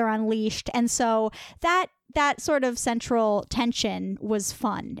curses are unleashed. And so that sort of central tension was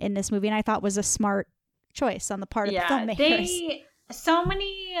fun in this movie, and I thought was a smart choice on the part of the filmmakers.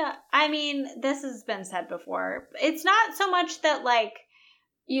 This has been said before. It's not so much that like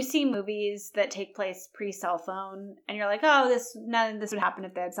you see movies that take place pre-cell phone and you're like, none of this would happen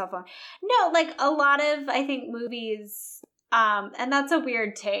if they had cell phone. No, like a lot of, I think, movies, and that's a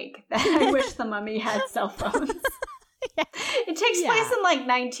weird take, that I wish the Mummy had cell phones. It takes place in like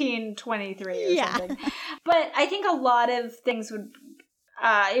 1923 or something. But I think a lot of things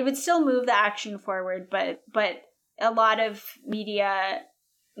it would still move the action forward, but a lot of media,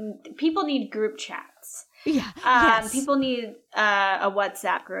 people need group chats. People need a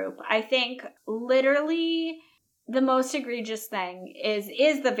WhatsApp group. I think literally the most egregious thing is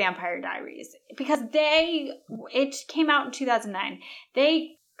the Vampire Diaries, because it came out in 2009.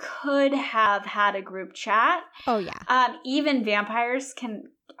 They could have had a group chat. Oh yeah. Even vampires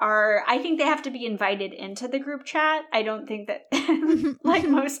I think they have to be invited into the group chat. I don't think that like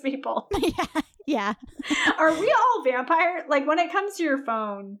most people. Yeah. Are we all vampire? Like when it comes to your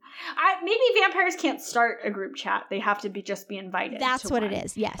phone, maybe vampires can't start a group chat. They have to just be invited. That's what it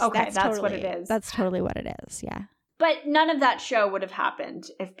is. Yes. Okay, that's what it is. That's totally what it is. Yeah. But none of that show would have happened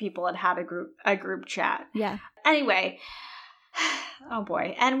if people had a group chat. Yeah. Anyway, oh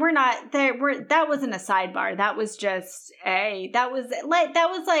boy, and we're not there. That wasn't a sidebar. That was just that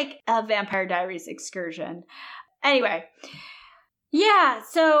was like a Vampire Diaries excursion. Anyway. Yeah,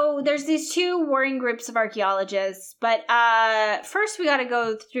 so there's these two warring groups of archaeologists, but first we got to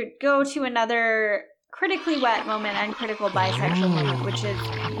go to another critically wet moment and critical bisexual moment, which is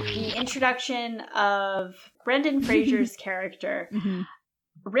the introduction of Brendan Fraser's character,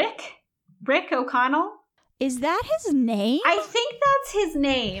 Rick O'Connell. Is that his name? I think that's his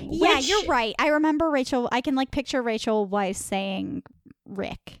name. Yeah, you're right. I remember Rachel. I can picture Rachel Weisz saying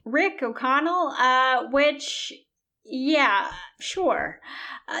Rick O'Connell, which. Yeah, sure.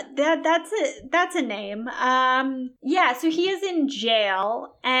 That's a name. Yeah, so he is in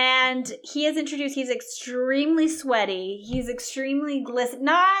jail and he is introduced. He's extremely sweaty. He's extremely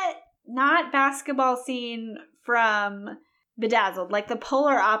not basketball scene from Bedazzled, like the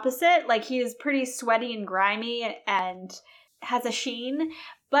polar opposite. Like he is pretty sweaty and grimy and has a sheen,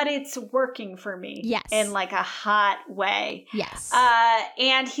 but it's working for me. Yes. In like a hot way. Yes.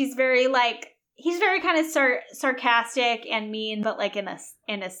 And he's very kind of sarcastic and mean, but like in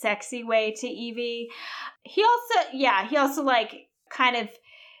a sexy way to Evie. He also like kind of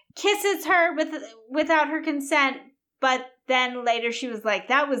kisses her without her consent, but then later she was like,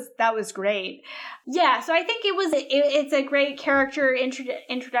 that was great. Yeah, so I think it's a great character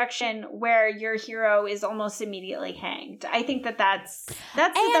introduction where your hero is almost immediately hanged. I think that's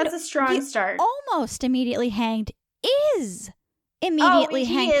a strong start. Almost immediately hanged is immediately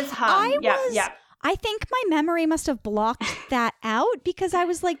hanged. He is hung. I think my memory must have blocked that out because I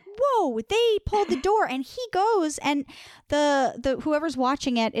was like, whoa, they pulled the door and he goes and the whoever's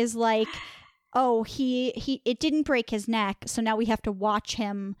watching it is like, oh, it didn't break his neck, so now we have to watch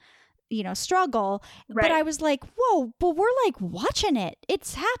him, struggle. Right. But I was like, whoa, but we're like watching it.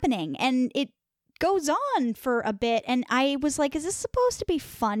 It's happening and it goes on for a bit and I was like, is this supposed to be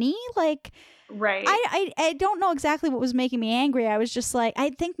funny? Like, right. I don't know exactly what was making me angry. I was just like,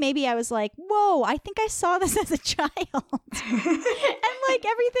 I think maybe I was like, whoa, I think I saw this as a child. And like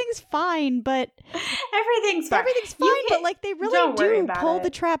everything's fine, but everything's fine, but like they really do pull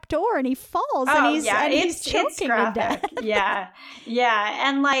the trap door and he falls and he's choking to death. Yeah.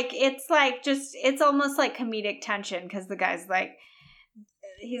 And like it's almost like comedic tension because the guy's like,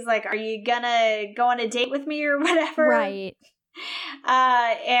 he's like, are you gonna go on a date with me or whatever? Right.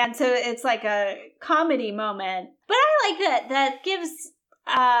 And so it's like a comedy moment, but I like that gives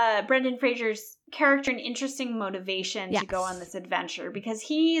Brendan Fraser's character an interesting motivation to go on this adventure because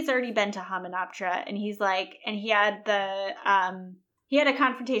he's already been to Hamunaptra and he's like, and he had a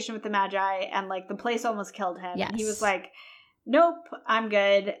confrontation with the Magi and like the place almost killed him. Yes. And he was like, nope, I'm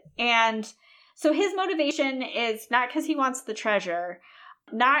good. And so his motivation is not because he wants the treasure,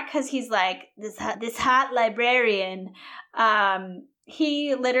 not because he's like this hot librarian.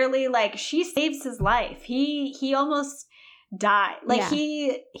 He literally like she saves his life. He almost died. Like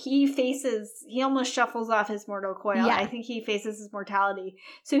he almost shuffles off his mortal coil. Yeah. I think he faces his mortality.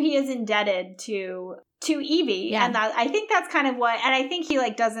 So he is indebted to Evie, and that I think that's kind of what. And I think he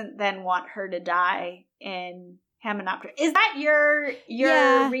like doesn't then want her to die in Hamunaptra. Is that your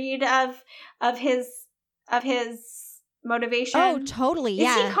read of his motivation? Oh, totally.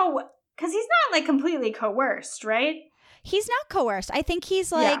 Yeah. Is he because he's not like completely coerced, right? He's not coerced. I think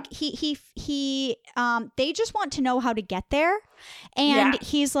he's like he they just want to know how to get there. And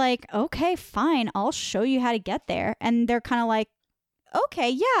he's like, "Okay, fine. I'll show you how to get there." And they're kind of like,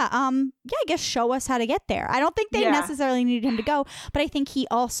 "Okay, I guess show us how to get there." I don't think they necessarily needed him to go, but I think he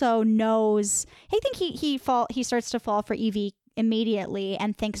also knows. I think he starts to fall for Evie immediately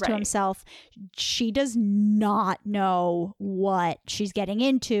and thinks to himself, she does not know what she's getting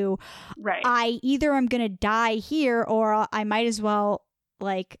into. Right. I either am going to die here or I might as well,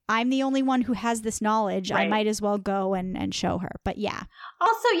 like, I'm the only one who has this knowledge. Right. I might as well go and show her. But yeah.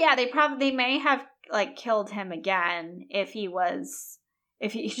 Also, they may have like killed him again if he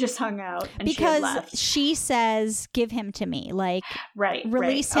just hung out and because she says, give him to me. Like,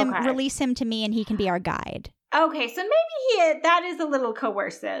 release him to me and he can be our guide. Okay, so maybe that is a little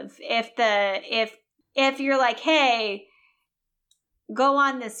coercive if if you're like, hey, go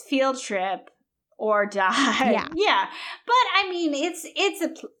on this field trip or die. Yeah. But I mean,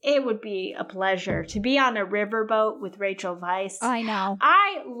 it would be a pleasure to be on a riverboat with Rachel Weisz. I know.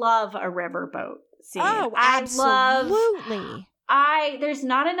 I love a riverboat scene. Oh, absolutely. There's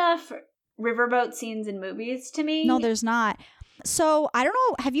not enough riverboat scenes in movies to me. No, there's not. So, I don't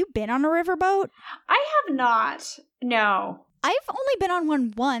know, have you been on a riverboat? I have not. No. I've only been on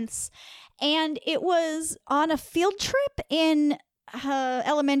one once, and it was on a field trip in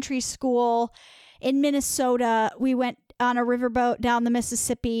elementary school in Minnesota. We went on a riverboat down the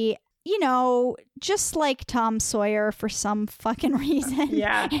Mississippi, you know, just like Tom Sawyer for some fucking reason.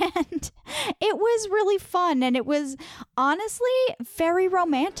 Yeah. And it was really fun, and it was honestly very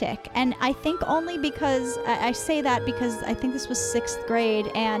romantic. And I think only because I say that because I think this was 6th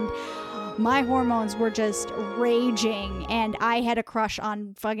grade, and my hormones were just raging, and I had a crush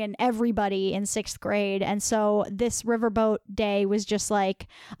on fucking everybody in 6th grade. And so this riverboat day was just like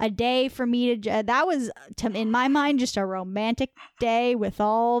a day for me to, that was, in my mind, just a romantic day with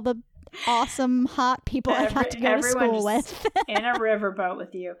all the awesome, hot people I got to go to school with. In a riverboat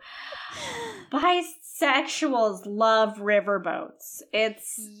with you. Bisexuals love riverboats. It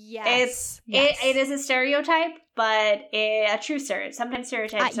is a stereotype, but a true stereotype. Sometimes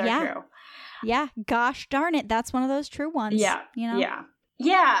stereotypes are true. Yeah, gosh darn it, that's one of those true ones. Yeah, you know?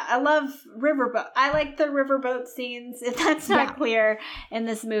 Yeah, I love riverboat. I like the riverboat scenes, if that's not clear in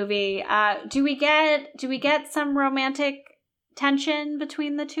this movie. Do we get some romantic tension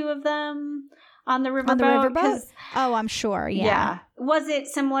between the two of them on the riverboat? On the riverboat? Oh, I'm sure, yeah. Was it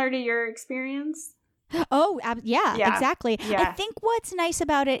similar to your experience? Oh, yeah, exactly. Yeah. I think what's nice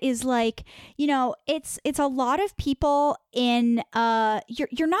about it is, like, you know, it's a lot of people in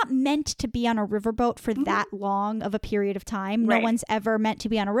you're not meant to be on a riverboat for that long of a period of time. Right. No one's ever meant to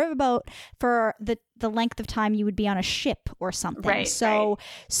be on a riverboat for the length of time you would be on a ship or something. Right. So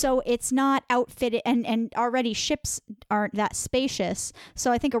it's not outfitted, and already ships aren't that spacious.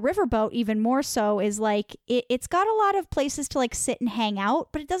 So I think a riverboat, even more so, is like it's got a lot of places to like sit and hang out,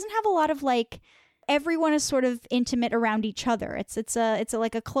 but it doesn't have a lot of like, everyone is sort of intimate around each other. It's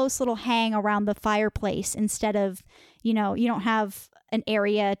like a close little hang around the fireplace instead of, you know, you don't have an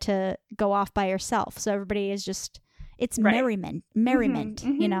area to go off by yourself. So everybody is just, it's merriment,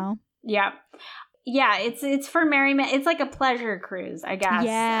 you know? Yeah. Yeah, it's for merriment. It's like a pleasure cruise, I guess.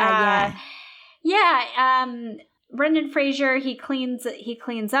 Brendan Fraser, he cleans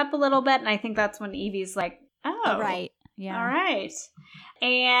up a little bit, and I think that's when Evie's like, oh, right. Yeah. All right.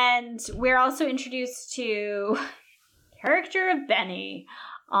 And we're also introduced to character of Benny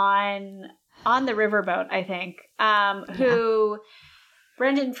on the riverboat, I think, who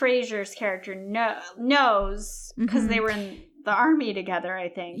Brendan Fraser's character knows because they were in the army together, I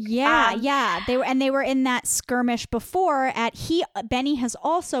think. Yeah. They were in that skirmish before Benny has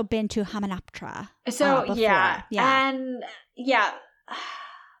also been to Hamunaptra. So and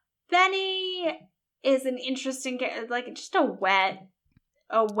Benny is an interesting, like, just a wet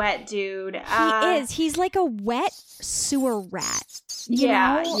dude. He is. He's like a wet sewer rat. You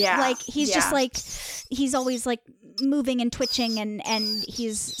know? Yeah. Like, he's just like, he's always like moving and twitching, and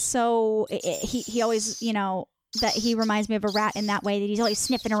he's so, he always, you know, that he reminds me of a rat in that way, that he's always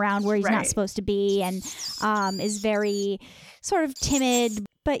sniffing around where he's not supposed to be, and is very sort of timid,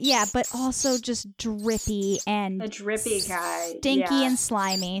 but also just drippy, and a drippy guy, stinky and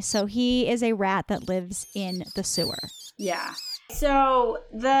slimy. So he is a rat that lives in the sewer. Yeah. So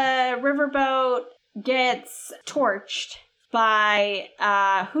the riverboat gets torched by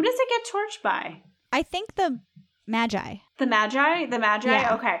who does it get torched by? I think the Magi. The Magi?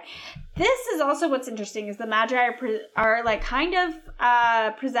 Yeah. Okay. This is also what's interesting is the Magi are like kind of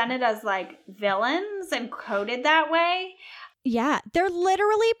presented as like villains and coded that way. Yeah, they're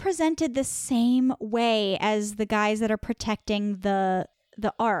literally presented the same way as the guys that are protecting the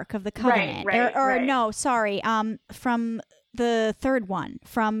Ark of the Covenant. Right. No, sorry, from the third one,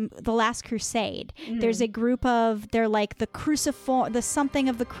 from The Last Crusade. There's a group of, they're like the cruciform, the something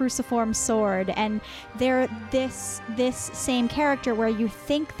of the cruciform sword, and they're this same character where you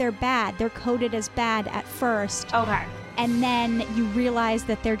think they're bad. They're coded as bad at first. Okay. And then you realize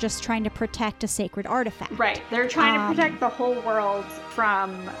that they're just trying to protect a sacred artifact. Right. They're trying to protect the whole world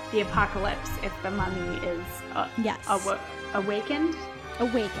from the apocalypse if the mummy is awakened.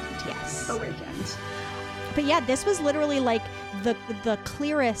 Awakened, yes. Awakened. But yeah, this was literally like the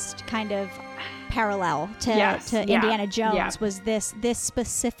clearest kind of parallel to Indiana Jones was this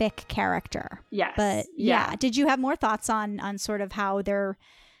specific character. Yes. But yeah. Did you have more thoughts on sort of how they're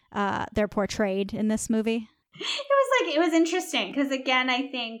portrayed in this movie? It was interesting because, again, I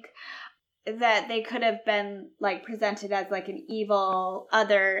think that they could have been like presented as like an evil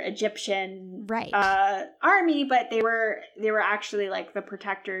other Egyptian army, but they were actually like the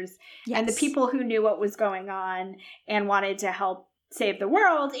protectors and the people who knew what was going on and wanted to help save the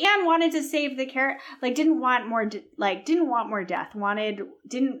world and wanted to save the didn't want more death,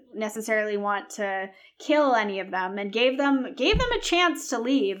 didn't necessarily want to kill any of them, and gave them a chance to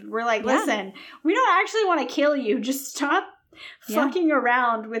leave. We're like, listen, we don't actually want to kill you, just stop fucking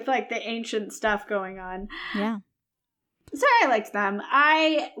around with like the ancient stuff going on. So I liked them.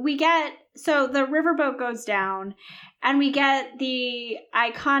 So the riverboat goes down and we get the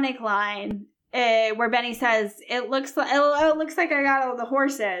iconic line where Benny says, it looks like I got all the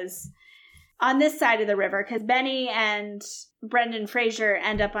horses on this side of the river, because Benny and Brendan Fraser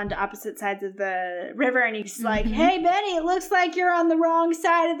end up on opposite sides of the river, and he's like, hey Benny, it looks like you're on the wrong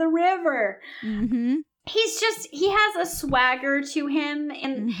side of the river. He has a swagger to him,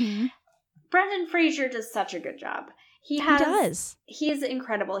 and Brendan Fraser does such a good job. He does. He is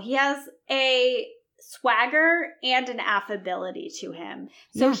incredible. He has a swagger and an affability to him.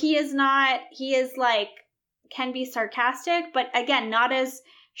 So he is like, can be sarcastic, but again, not as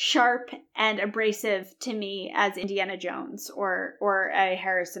sharp and abrasive to me as Indiana Jones or a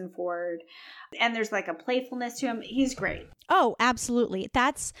Harrison Ford. And there's like a playfulness to him. He's great. Oh, absolutely.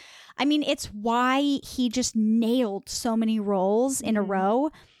 It's why he just nailed so many roles in a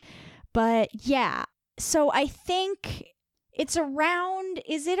row. But yeah, so I think is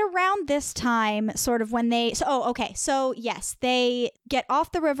it around this time sort of when so yes, they get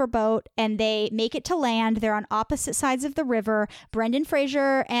off the riverboat and they make it to land. They're on opposite sides of the river. Brendan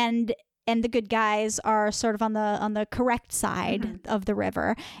Fraser and the good guys are sort of on the correct side of the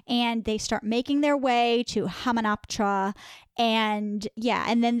river, and they start making their way to Hamunaptra, and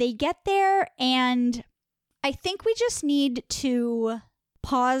then they get there, and I think we just need to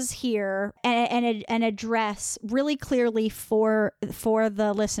pause here and address really clearly for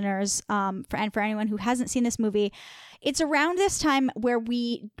the listeners, and for anyone who hasn't seen this movie. It's around this time where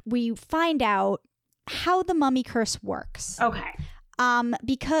we find out how the mummy curse works. Okay.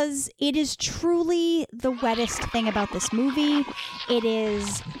 Because it is truly the wettest thing about this movie. It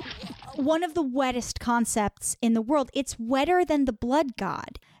is one of the wettest concepts in the world. It's wetter than the blood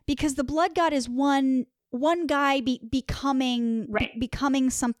god, because the blood god is one guy becoming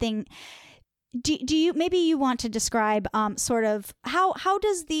something. Do you maybe you want to describe sort of how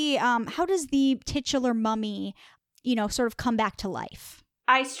does the titular mummy, sort of come back to life?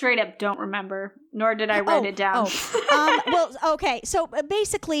 I straight up don't remember, nor did I write it down. Well, okay. So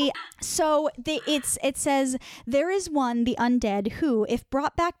basically, it says, there is one, the undead, who, if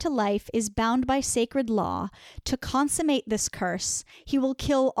brought back to life, is bound by sacred law. To consummate this curse, he will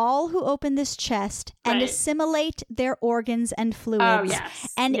kill all who open this chest and assimilate their organs and fluids. Oh,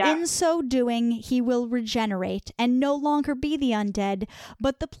 yes. And in so doing, he will regenerate and no longer be the undead,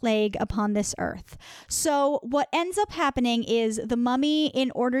 but the plague upon this earth. So what ends up happening is the mummy, in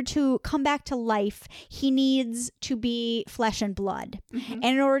order to come back to life, he needs to be flesh and blood. And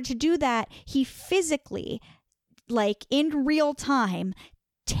in order to do that, he physically, like in real time,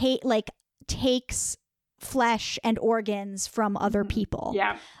 takes flesh and organs from other people.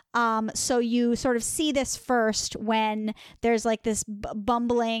 Yeah. So you sort of see this first when there's like this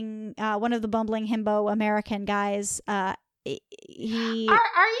bumbling, one of the bumbling himbo American guys. Are you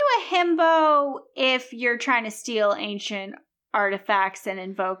a himbo if you're trying to steal ancient artifacts and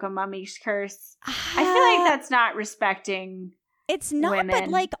invoke a mummy's curse? I feel like that's not respecting. It's not, women. But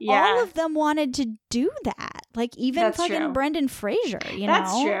like all of them wanted to do that. Like even that's fucking true. Brendan Fraser,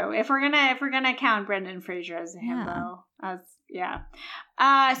 That's true. If we're gonna count Brendan Fraser as a himbo,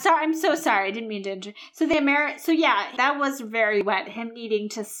 So I'm so sorry. I didn't mean to. So that was very wet. Him needing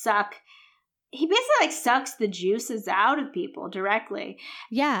to suck. He basically sucks the juices out of people directly.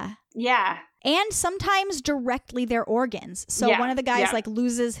 Yeah. Yeah. And sometimes directly their organs. So one of the guys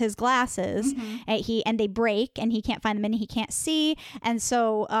loses his glasses and they break and he can't find them and he can't see. And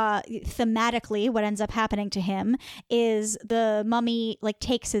so thematically what ends up happening to him is the mummy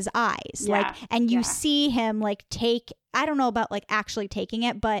takes his eyes. You see him take, I don't know about actually taking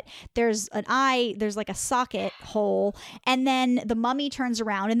it, but there's an eye, there's a socket hole, and then the mummy turns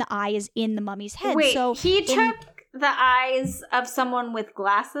around and the eye is in the mummy's head. Wait, so he took the eyes of someone with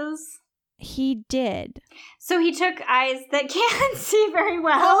glasses? He did. So he took eyes that can't see very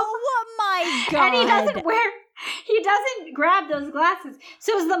well. Oh my God. And he doesn't grab those glasses.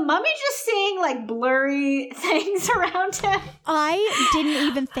 So is the mummy just seeing blurry things around him? I didn't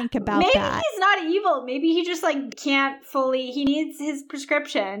even think about that. Maybe he's not evil. Maybe he just can't fully, he needs his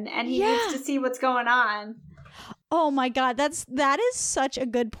prescription and he needs to see what's going on. Oh my God, that is such a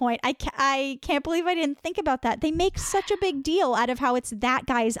good point. I can't believe I didn't think about that. They make such a big deal out of how it's that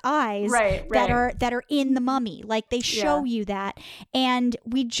guy's eyes that are in the mummy. Like they show you that, and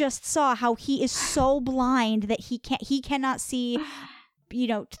we just saw how he is so blind that he cannot see,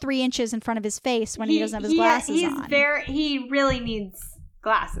 3 inches in front of his face when he doesn't have his glasses on. He really needs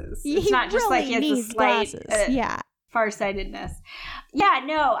glasses. It's not just like he has a slight farsightedness. Yeah,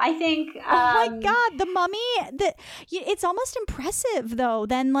 no, I think oh my God, the mummy, it's almost impressive though.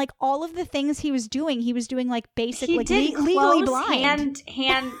 Then like all of the things he was doing like basically legally blind.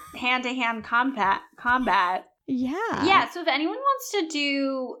 hand-to-hand combat. Yeah, so if anyone wants to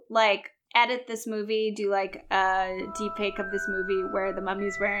do like edit this movie, do like a deep fake of this movie where the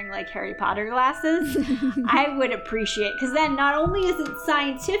mummy's wearing like Harry Potter glasses, I would appreciate, because then not only is it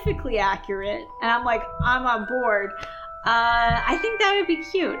scientifically accurate, and I'm on board, I think that would be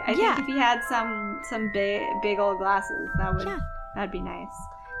cute. I think if he had some big old glasses, that'd be nice.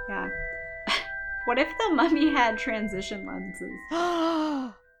 Yeah. What if the mummy had transition lenses?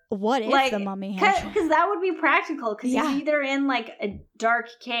 What if the mummy had? Because that would be practical, because he's either in like a dark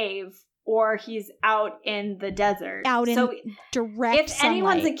cave or he's out in the desert. In direct if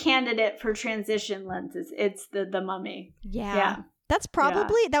anyone's a candidate for transition lenses, it's the mummy. Yeah. That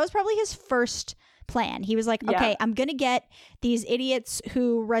was probably his first plan. He was like, okay, I'm going to get these idiots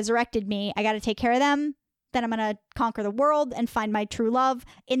who resurrected me. I got to take care of them. Then I'm going to conquer the world and find my true love.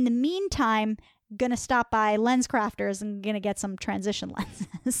 In the meantime, going to stop by Lens Crafters and going to get some transition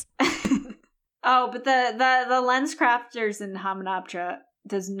lenses. Oh, but the Lens Crafters in Hamunaptra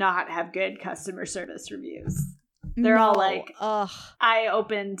does not have good customer service reviews. They're all like, ugh. I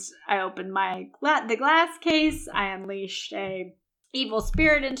opened the glass case. I unleashed a evil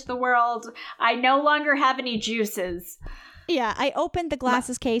spirit into the world. I no longer have any juices. Yeah, I opened the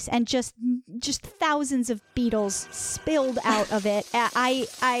glasses case and just thousands of beetles spilled out of it.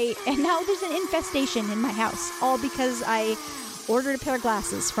 And now there's an infestation in my house, all because I ordered a pair of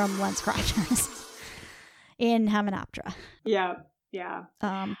glasses from Lens Crafters in Hamunaptra. Yeah.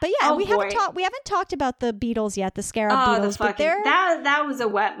 But yeah, we haven't talked about the beetles yet, the scarab beetles. That was a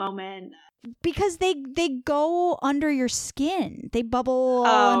wet moment. Because they go under your skin. They bubble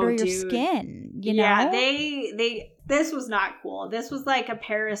under your skin, you know? Yeah, this was not cool. This was like a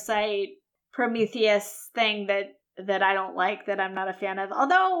parasite Prometheus thing that I don't like, that I'm not a fan of.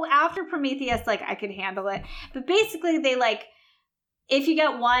 Although after Prometheus, like, I could handle it. But basically they like, if you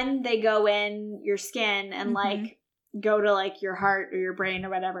get one, they go in your skin and like go to like your heart or your brain or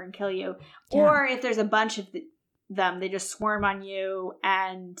whatever and kill you. Yeah. Or if there's a bunch of them, they just swarm on you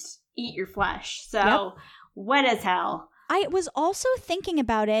and eat your flesh. So wet as hell. I was also thinking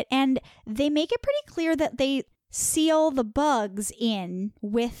about it, and they make it pretty clear that they seal the bugs in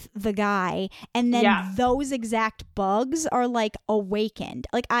with the guy, and then those exact bugs are like awakened.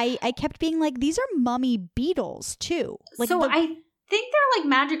 Like I kept being like, these are mummy beetles too. Like, so I think they're like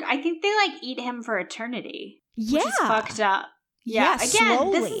magic. I think they like eat him for eternity. Which is fucked up. Yeah, again,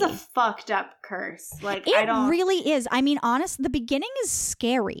 slowly. This is a fucked up curse. Like, it really is. I mean, honest, the beginning is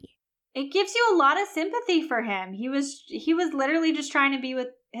scary. It gives you a lot of sympathy for him. He was literally just trying to be with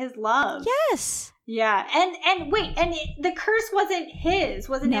his love. Yes. Yeah, and wait, and the curse wasn't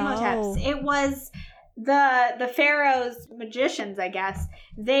Imhotep's. It was the Pharaoh's magicians, I guess.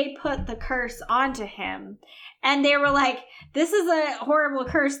 They put the curse onto him. And they were like, this is a horrible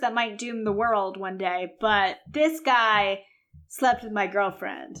curse that might doom the world one day, but this guy slept with my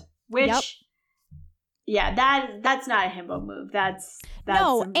girlfriend. Which, that's not a himbo move. That's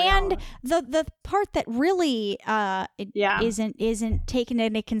no, and the part that really isn't taken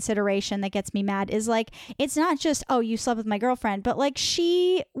into consideration that gets me mad is like, it's not just, oh, you slept with my girlfriend, but like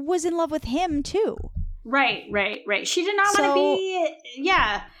she was in love with him too. Right. She did not want to be,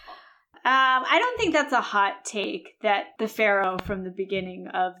 I don't think that's a hot take that the Pharaoh from the beginning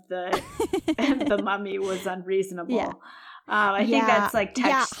of the Mummy was unreasonable. Yeah. I think that's like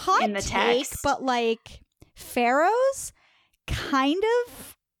text hot in the text. Take, but like Pharaoh's kind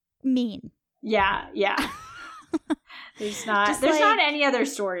of mean. Yeah. There's not any other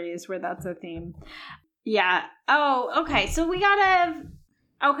stories where that's a theme. Yeah. Oh, okay. So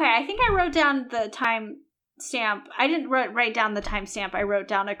I think I wrote down the time stamp. I didn't write down the timestamp. I wrote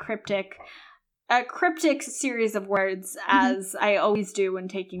down a cryptic series of words, as I always do when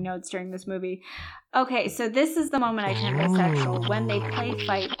taking notes during this movie. Okay, so this is the moment I turned bisexual, when they play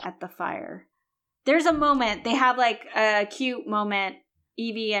fight at the fire. There's a moment, they have like a cute moment,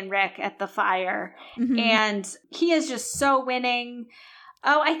 Evie and Rick at the fire, and he is just so winning.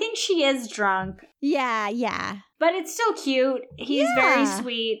 Oh, I think she is drunk. Yeah. But it's still cute. He's very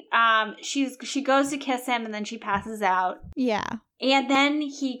sweet. She goes to kiss him and then she passes out. Yeah. And then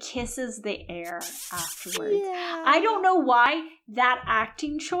he kisses the air afterwards. Yeah. I don't know why that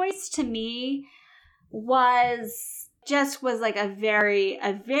acting choice to me was like a very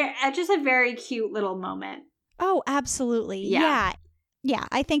cute little moment. Oh, absolutely. Yeah.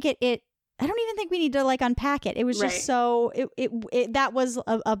 I think it I don't even think we need to like unpack it. It was just so that was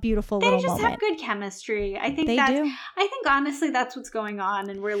a beautiful little moment. They just have good chemistry. I think they do. I think honestly that's what's going on,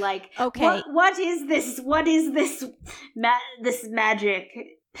 and we're like, okay, what is this? What is this? This magic?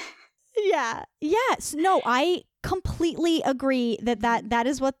 Yeah. Yes. No, I completely agree that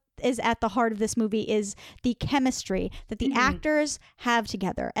is what is at the heart of this movie is the chemistry that the actors have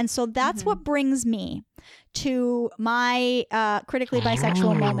together. And so that's what brings me to my critically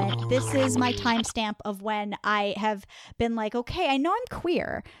bisexual moment. This is my timestamp of when I have been like, okay, I know I'm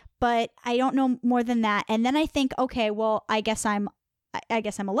queer, but I don't know more than that. And then I think, okay, well, I guess I'm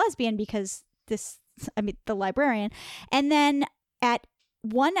a lesbian because the librarian. And then at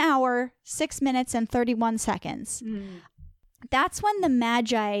 1 hour, 6 minutes, and 31 seconds, that's when the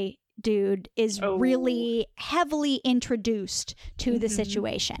Magi dude is really heavily introduced to the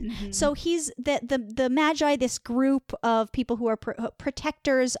situation. So he's the Magi, this group of people who are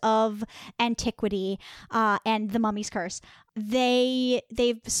protectors of antiquity and the Mummy's Curse. They've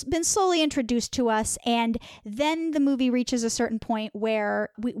been slowly introduced to us, and then the movie reaches a certain point where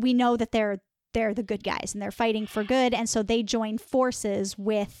we know that they're the good guys and they're fighting for good. And so they join forces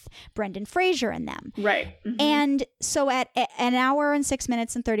with Brendan Fraser and them. Right. And so at 1 hour and 6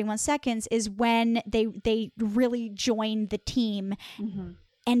 minutes and 31 seconds is when they really join the team.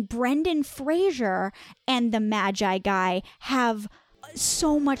 And Brendan Fraser and the Magi guy have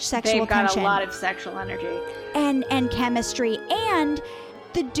so much sexual tension. They've got a lot of sexual energy. And chemistry. And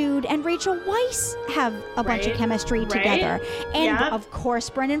the dude and Rachel Weisz have a bunch of chemistry together. And of course,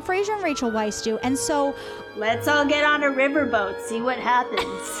 Brendan Fraser and Rachel Weisz do. And so let's all get on a riverboat, see what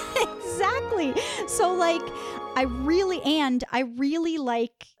happens. Exactly. So like, I really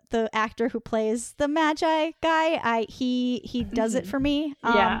like the actor who plays the Magi guy. He does it for me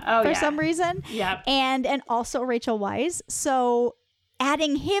for some reason. Yeah. And also Rachel Weisz. So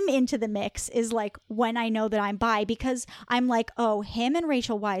adding him into the mix is like when I know that I'm bi, because I'm like, oh, him and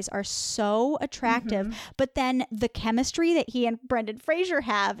Rachel Weisz are so attractive. But then the chemistry that he and Brendan Fraser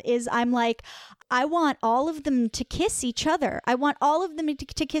have is I'm like, I want all of them to kiss each other. I want all of them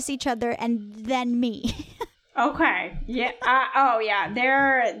to kiss each other and then me. Okay. Yeah.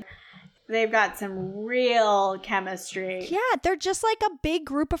 They've got some real chemistry. Yeah, they're just like a big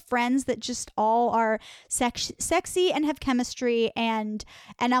group of friends that just all are sexy and have chemistry, and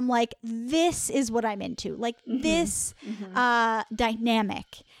I'm like, this is what I'm into. Like this dynamic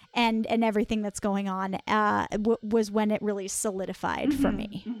and everything that's going on was when it really solidified for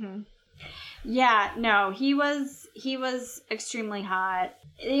me. Yeah, no, he was extremely hot.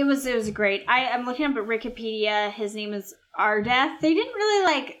 It was great. I'm looking up at Wikipedia. His name is Ardeth. They didn't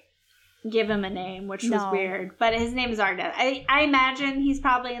really give him a name, which was weird, but his name is Ardeth. I imagine he's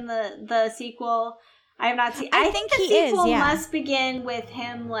probably in the sequel. I have not seen. I think the sequel must begin with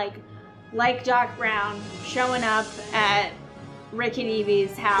him like Doc Brown showing up at Rick and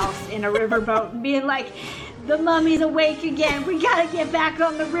Evie's house in a riverboat and being like, "The mummy's awake again. We gotta get back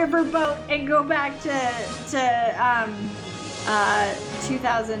on the riverboat and go back to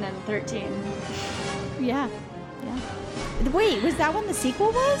 2013." Yeah. Wait, was that when the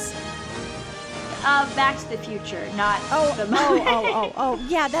sequel was? Back to the Future, not the movie. Oh,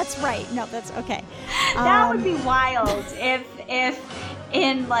 yeah, that's right. No, that's okay. That would be wild if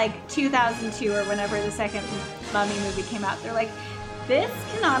in 2002 or whenever the second Mummy movie came out, they're like, this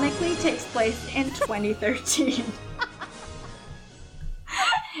canonically takes place in 2013.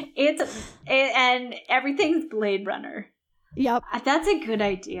 And everything's Blade Runner. Yep. That's a good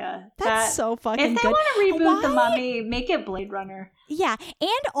idea. That's so fucking good. If they want to reboot The Mummy, make it Blade Runner. Yeah.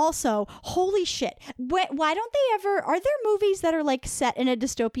 And also, holy shit. Why don't they ever... Are there movies that are set in a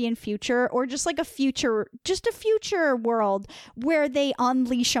dystopian future or just a future world where they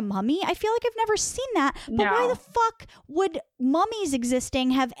unleash a mummy? I feel like I've never seen that. But why the fuck would mummies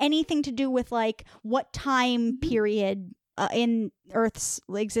existing have anything to do with what time period in Earth's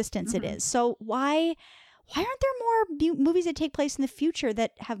existence it is? So why aren't there more movies that take place in the future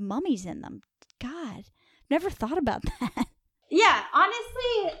that have mummies in them? God, never thought about that. Yeah,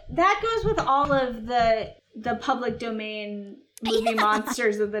 honestly, that goes with all of the public domain movie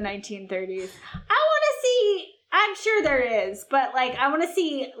monsters of the 1930s. I want to see, I'm sure there is, but I want to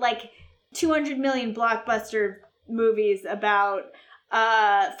see 200 million blockbuster movies about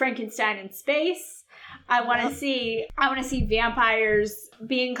Frankenstein in space. I want to see vampires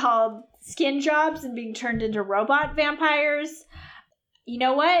being called skin jobs and being turned into robot vampires. You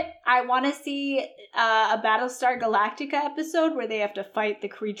know what? I want to see a Battlestar Galactica episode where they have to fight the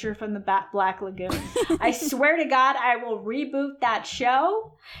creature from the Black Lagoon. I swear to God, I will reboot that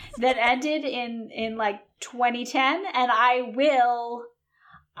show that ended in like 2010, and I will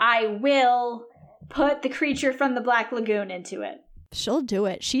put the creature from the Black Lagoon into it. She'll do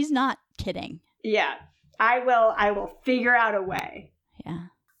it. She's not kidding. Yeah, I will figure out a way. Yeah.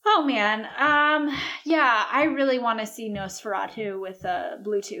 Oh, man. Yeah, I really want to see Nosferatu with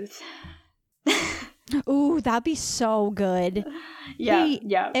Bluetooth. Ooh, that'd be so good. Yeah,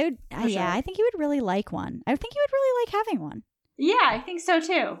 yeah. I think he would really like one. I think he would really like having one. Yeah, I think so,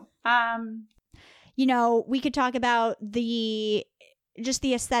 too. You know, we could talk about just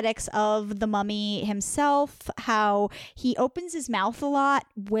the aesthetics of the mummy himself, how he opens his mouth a lot,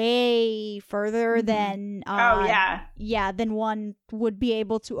 way further than than one would be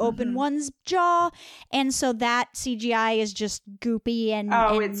able to open one's jaw, and so that CGI is just goopy and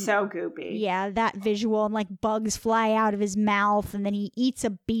it's so goopy. Yeah, that visual, and like bugs fly out of his mouth, and then he eats a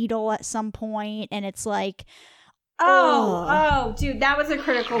beetle at some point, and it's like. Oh, dude, that was a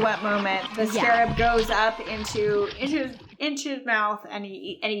critical wet moment. The scarab goes up into his mouth, and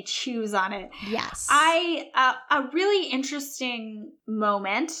he chews on it. Yes. A really interesting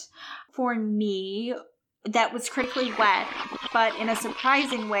moment for me that was critically wet, but in a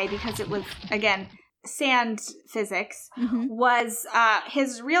surprising way because it was, again, sand physics, was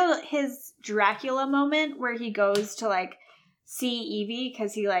his Dracula moment where he goes to like see Evie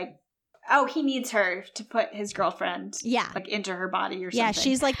because he like. Oh, he needs her to put his girlfriend like into her body or something. Yeah,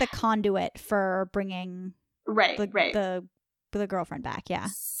 she's like the conduit for bringing the girlfriend back, yeah.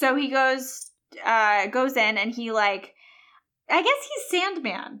 So he goes in and he like, I guess he's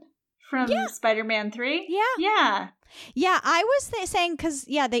Sandman from Spider-Man 3. Yeah. Yeah. Yeah, I was saying because,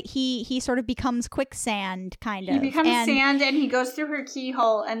 that he sort of becomes quicksand, kind of. He becomes sand and he goes through her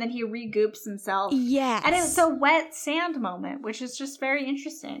keyhole and then he regoops himself. Yes. And it's a wet sand moment, which is just very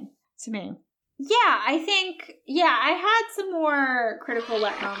interesting. To me. Yeah, I think, I had some more critical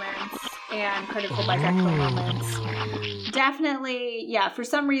wet moments and critical bisexual moments. Definitely, for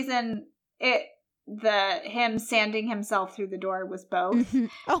some reason, him sanding himself through the door was both. Okay.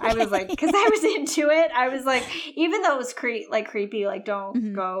 I was like, because I was into it, I was like, even though it was creepy, like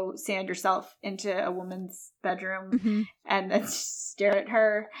don't go sand yourself into a woman's bedroom and then stare at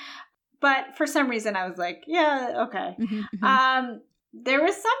her. But for some reason, I was like, yeah, okay. There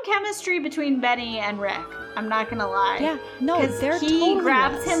was some chemistry between Benny and Rick. I'm not gonna lie. Yeah, no, because he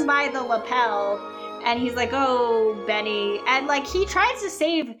grabs him by the lapel, and he's like, "Oh, Benny," and like he tries to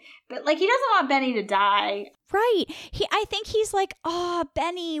save, but like he doesn't want Benny to die. Right. I think he's like, "Oh,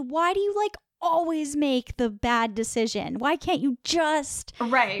 Benny, why do you like always make the bad decision? Why can't you just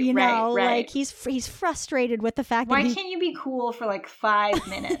right? Like he's frustrated with the fact why can't you be cool for like 5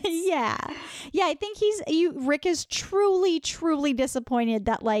 minutes? yeah. I think Rick is truly disappointed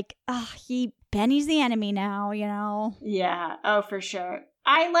that like Benny's the enemy now, you know. Yeah. Oh, for sure.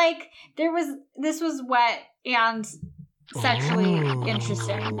 This was wet and sexually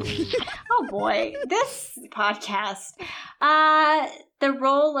interesting. Oh boy, this podcast. The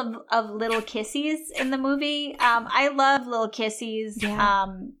role of little kissies in the movie. I love little kissies. Yeah.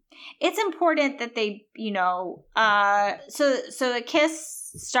 It's important that they, so the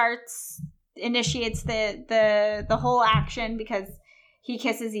kiss initiates the whole action because he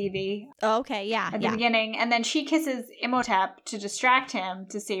kisses Evie. Oh, okay, yeah. At the beginning, and then she kisses Imhotep to distract him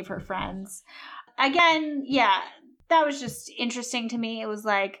to save her friends. Again, that was just interesting to me. It was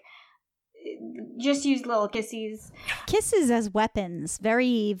like, just use little kissies. Kisses as weapons.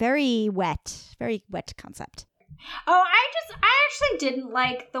 Very, very wet. Very wet concept. Oh, I actually didn't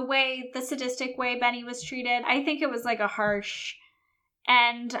like the sadistic way Benny was treated. I think it was like a harsh,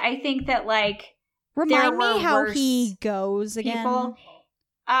 and I think that like remind me how he goes again. People.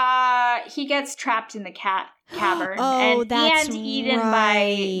 He gets trapped in the cavern and eaten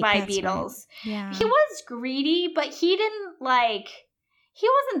by beetles. Right. Yeah. He was greedy, but he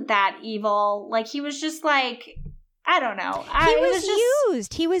wasn't that evil. Like he was just like, I don't know. He was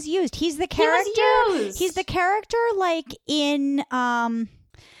used. He's the character. He's the character like in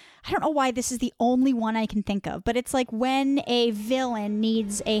I don't know why this is the only one I can think of, but it's like when a villain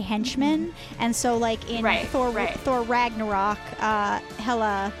needs a henchman, and so like in Thor Ragnarok,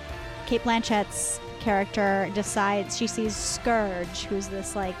 Hela, Cate Blanchett's character decides she sees Scourge, who's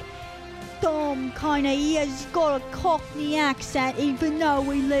this like dumb he's got a Cockney accent even though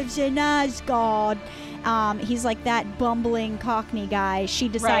he lives in Asgard, He's like that bumbling Cockney guy. She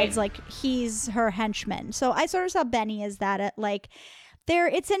decides like he's her henchman. So I sort of saw Benny as that. Like,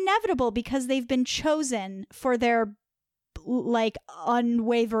 it's inevitable because they've been chosen for their like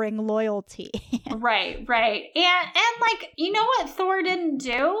unwavering loyalty. Right. And like, you know what Thor didn't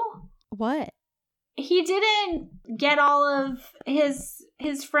do? What? He didn't get all of his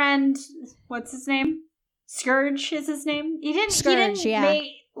friend, what's his name? Scourge is his name. Scourge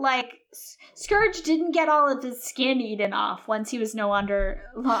didn't get all of his skin eaten off once he was no longer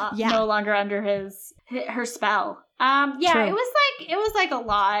under her spell. True. It was like a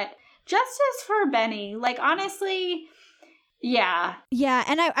lot. Justice for Benny. Like, honestly, yeah. Yeah,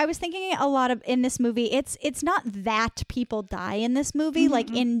 and I was thinking a lot of in this movie, it's not that people die in this movie. Mm-hmm. Like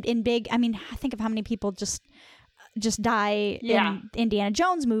in big, I mean, think of how many people just die in Indiana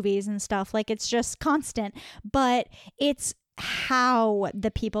Jones movies and stuff. Like, it's just constant. But it's how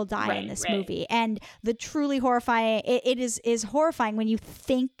the people die in this movie, and the truly horrifying it is horrifying when you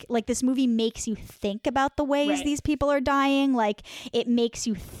think, like, this movie makes you think about the ways these people are dying. Like, it makes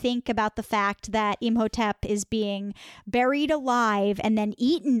you think about the fact that Imhotep is being buried alive and then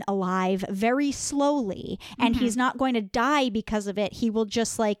eaten alive very slowly, and he's not going to die because of it. He will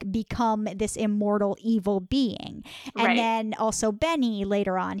just like become this immortal evil being. And then also Benny,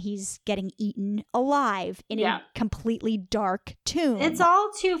 later on, he's getting eaten alive in a completely dark tomb. It's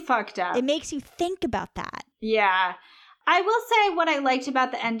all too fucked up. It makes you think about that. Yeah. I will say what I liked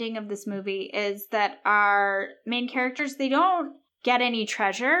about the ending of this movie is that our main characters, they don't get any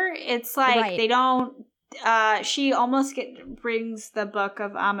treasure. It's like they don't she almost brings the book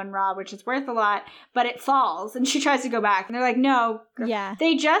of Amun-Ra, which is worth a lot, but it falls and she tries to go back and they're like, no. Yeah.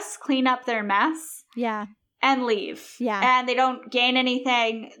 They just clean up their mess. Yeah. And leave. Yeah. And they don't gain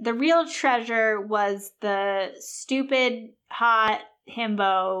anything. The real treasure was the stupid, hot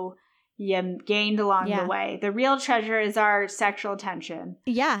himbo you gained along the way. The real treasure is our sexual tension.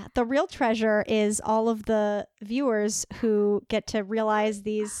 Yeah. The real treasure is all of the viewers who get to realize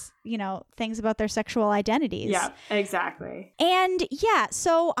these, things about their sexual identities. Yeah, exactly. And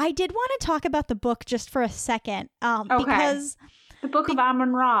so I did want to talk about the book just for a second. Because the Book of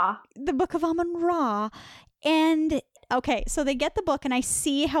Amun-Ra. The Book of Amun-Ra. And okay, so they get the book and I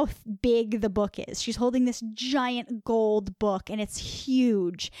see how big the book is. She's holding this giant gold book and it's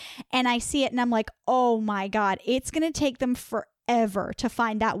huge. And I see it and I'm like, oh my God, it's going to take them forever to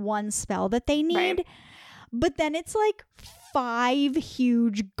find that one spell that they need. Right. But then it's like 5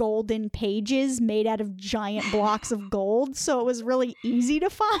 huge golden pages made out of giant blocks of gold. So it was really easy to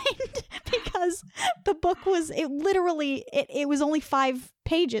find because the book was, it was only 5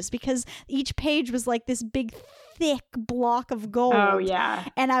 pages because each page was like this big thick block of gold. Oh, yeah.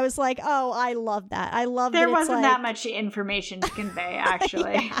 And I was like, oh, I love that. I love that. There wasn't that much information to convey,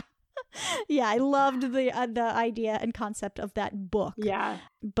 actually. Yeah, I loved the idea and concept of that book. Yeah.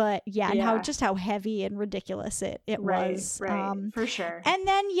 But and how heavy and ridiculous it was. Right, for sure. And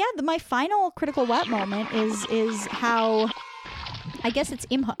then my final critical wet moment is how, I guess it's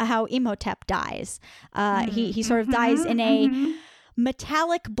how Imhotep dies. He sort of dies in a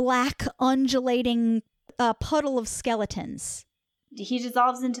metallic black undulating puddle of skeletons. He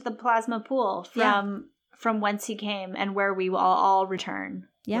dissolves into the plasma pool from whence he came and where we will all return.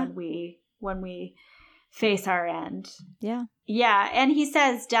 Yeah. When we face our end. Yeah. Yeah. And he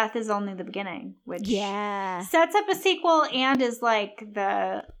says death is only the beginning, which sets up a sequel and is like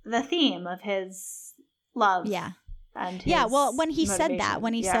the theme of his love. Yeah. And well, when he said that,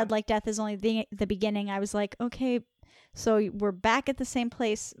 when he said like death is only the beginning, I was like, okay, so we're back at the same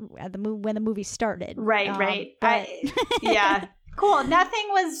place at when the movie started. Right. But cool. Nothing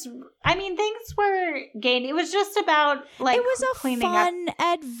was, things were gained. It was just about like it was a fun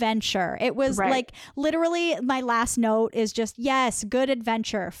adventure. It was like literally my last note is just, yes, good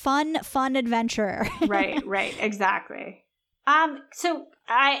adventure. Fun adventure. Right. Exactly. So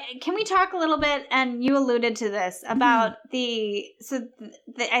can we talk a little bit, and you alluded to this, about I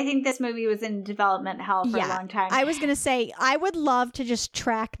think this movie was in development hell for a long time. I was going to say, I would love to just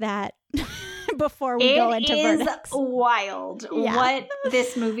track that before we go into verdicts. It is wild what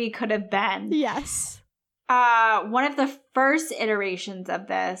this movie could have been. Yes. One of the first iterations of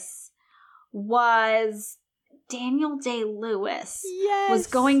this was Daniel Day-Lewis was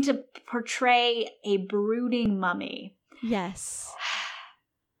going to portray a brooding mummy. Yes.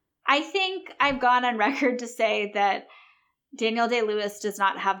 I think I've gone on record to say that Daniel Day-Lewis does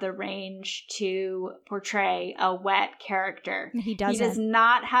not have the range to portray a wet character. He doesn't. He does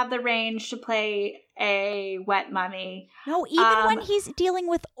not have the range to play a wet mummy. No, even when he's dealing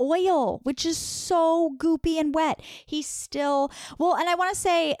with oil, which is so goopy and wet, he's still... Well, and I want to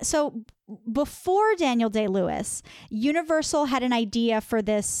say, so before Daniel Day-Lewis, Universal had an idea for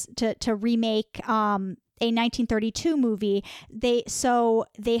this to remake... a 1932 movie. They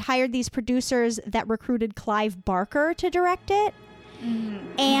hired these producers that recruited Clive Barker to direct it.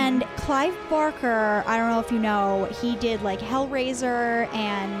 Mm-hmm. And Clive Barker, I don't know if you know, he did like Hellraiser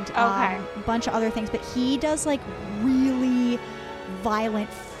and a bunch of other things, but he does like really violent,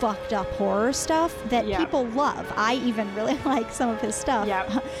 fucked up horror stuff that people love. I even really like some of his stuff.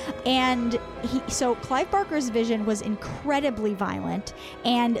 Yep. And so Clive Barker's vision was incredibly violent,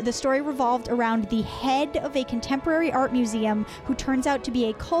 and the story revolved around the head of a contemporary art museum who turns out to be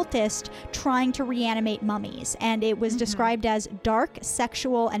a cultist trying to reanimate mummies, and it was described as dark,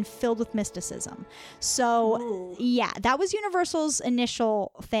 sexual, and filled with mysticism. So that was Universal's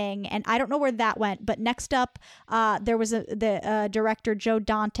initial thing, and I don't know where that went, but next up there was the director Joe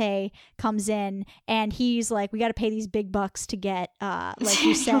Dante comes in, and he's like, we got to pay these big bucks to get like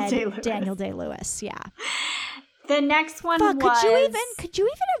you said, Daniel Day-Lewis. Yeah. The next one was... Could you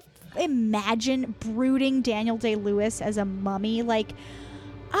even imagine brooding Daniel Day-Lewis as a mummy? Like,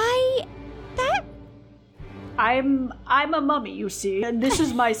 I'm a mummy, you see, and this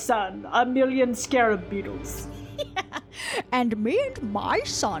is my son, a million scarab beetles. Yeah. And me and my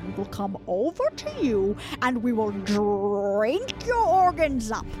son will come over to you, and we will drink your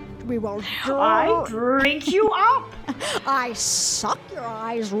organs up. We will I drink you up. I suck your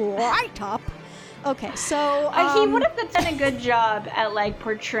eyes right up. Okay, so he would have done a good job at like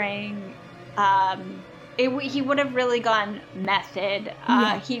portraying. He would have really gone method.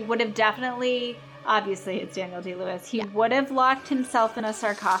 He would have definitely. Obviously, it's Daniel Day-Lewis. He would have locked himself in a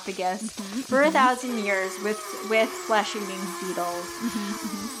sarcophagus for 1,000 years with flesh-eating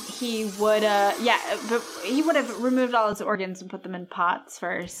beetles. He would, but he would have removed all his organs and put them in pots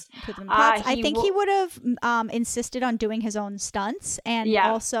first. I think he would have insisted on doing his own stunts, and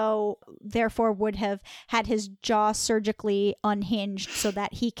also, therefore, would have had his jaw surgically unhinged so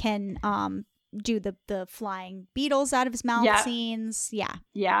that he can do the flying beetles out of his mouth scenes.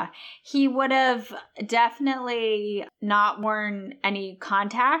 Yeah. He would have definitely not worn any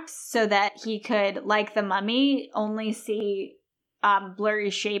contacts so that he could, like the mummy, only see blurry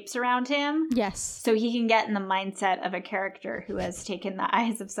shapes around him. Yes. So he can get in the mindset of a character who has taken the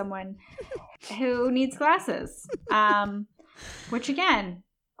eyes of someone who needs glasses. Which again,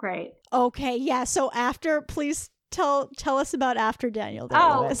 great. Okay, yeah. So after, please tell us about after Daniel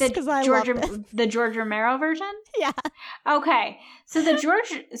Day-Lewis, because the George Romero version. Yeah. Okay. So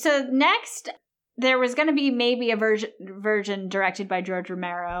next there was going to be maybe a version directed by George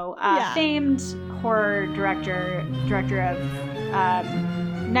Romero, famed horror director of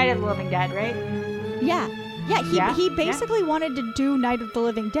Night of the Living Dead, right? Yeah. He basically wanted to do Night of the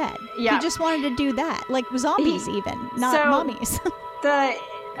Living Dead. Yeah. He just wanted to do that, like zombies, not mummies. The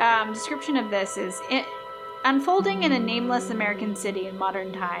description of this is. Unfolding in a nameless American city in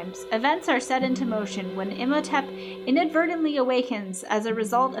modern times, events are set into motion when Imhotep inadvertently awakens as a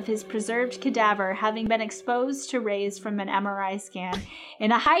result of his preserved cadaver having been exposed to rays from an MRI scan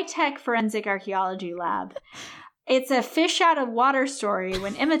in a high-tech forensic archaeology lab. It's a fish-out-of-water story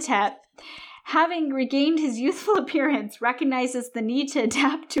when Imhotep, having regained his youthful appearance, recognizes the need to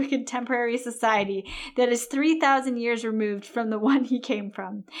adapt to a contemporary society that is 3,000 years removed from the one he came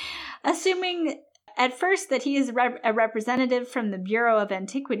from. Assuming at first that he is a representative from the Bureau of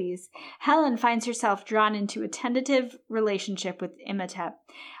Antiquities, Helen finds herself drawn into a tentative relationship with Imhotep,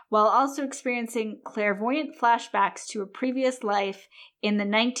 while also experiencing clairvoyant flashbacks to a previous life in the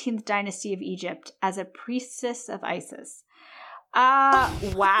 19th dynasty of Egypt as a priestess of Isis. Wow.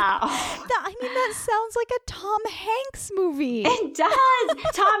 That sounds like a Tom Hanks movie. It does.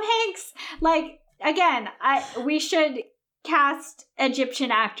 Tom Hanks, again, we should cast Egyptian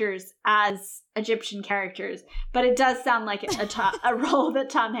actors as Egyptian characters, but it does sound like a role that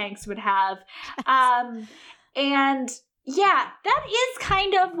Tom Hanks would have. And yeah, that is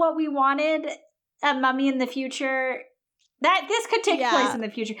kind of what we wanted, a mummy in the future. That this could take place in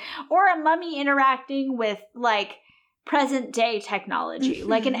the future, or a mummy interacting with present day technology,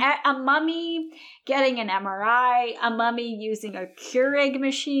 like a mummy getting an MRI, a mummy using a Keurig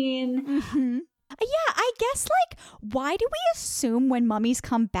machine. Mm-hmm. Yeah, I guess, why do we assume when mummies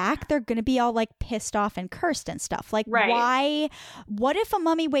come back, they're going to be all, pissed off and cursed and stuff? Why? What if a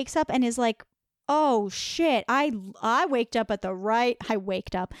mummy wakes up and is, oh shit, I waked up at the right. I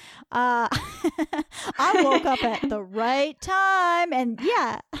waked up. I woke up at the right time, and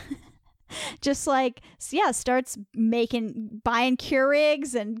yeah. Just like, yeah, starts buying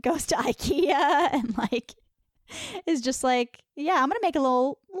Keurigs and goes to IKEA and like is just like, yeah, I'm gonna make a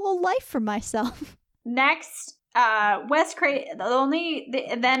little life for myself. Next, Wes Craven.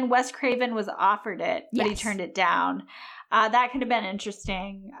 Then Wes Craven was offered it, but he turned it down. That could have been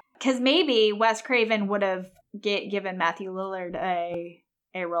interesting because maybe Wes Craven would have given Matthew Lillard a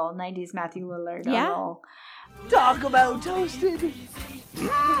role, 90s Matthew Lillard a role. Talk about toasted.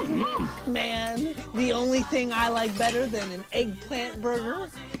 Man, the only thing I like better than an eggplant burger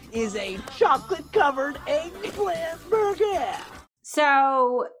is a chocolate-covered eggplant burger.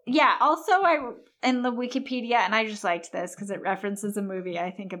 So, yeah, also in the Wikipedia, and I just liked this because it references a movie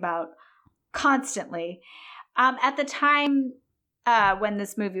I think about constantly. At the time when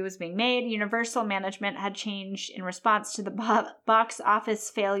this movie was being made, Universal management had changed in response to the box office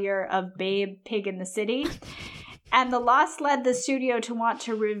failure of Babe, Pig in the City. And the loss led the studio to want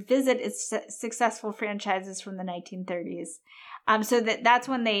to revisit its successful franchises from the 1930s. So that's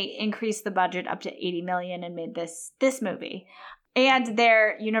when they increased the budget up to $80 million and made this movie. And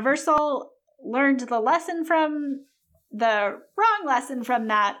Universal learned the wrong lesson from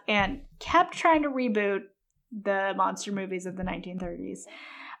that and kept trying to reboot the monster movies of the 1930s.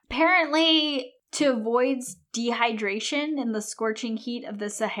 Apparently, to avoid dehydration in the scorching heat of the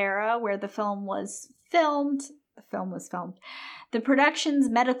Sahara where the film was filmed, the production's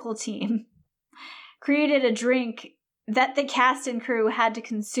medical team created a drink that the cast and crew had to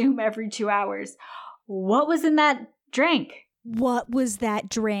consume every 2 hours. What was in that drink? What was that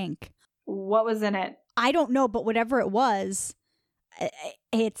drink? What was in it? I don't know, but whatever it was,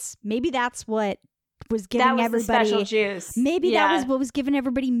 maybe that's what was giving everybody the special juice. Maybe that was what was giving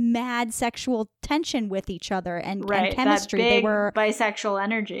everybody mad sexual tension with each other and chemistry. That big they were bisexual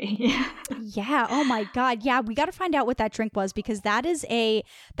energy. Yeah. Oh my God. Yeah. We got to find out what that drink was because it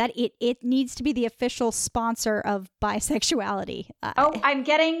needs to be the official sponsor of bisexuality. I'm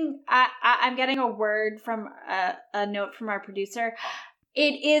getting a word from a note from our producer.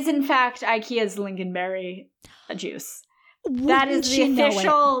 It is in fact IKEA's Lingonberry juice. That is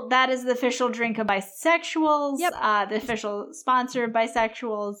the official drink of bisexuals. Yep. The official sponsor of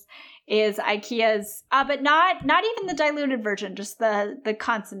bisexuals is IKEA's, but not even the diluted version, just the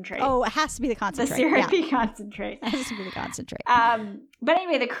concentrate. Oh, it has to be the concentrate. The syrupy concentrate. It has to be the concentrate. But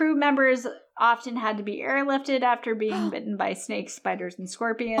anyway, the crew members often had to be airlifted after being bitten by snakes, spiders, and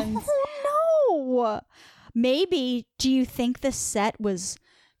scorpions. Oh no! Maybe, do you think the set was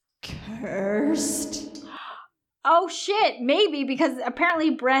cursed? Oh shit, maybe, because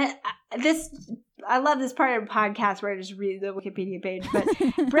apparently I love this part of the podcast where I just read the Wikipedia page, but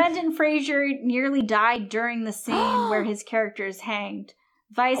Brendan Fraser nearly died during the scene where his character is hanged.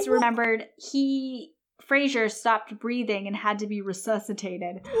 Vice remembered Fraser stopped breathing and had to be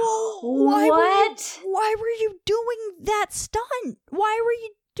resuscitated. Why were you doing that stunt? Why were you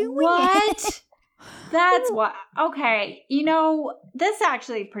doing it? That's what. Okay, this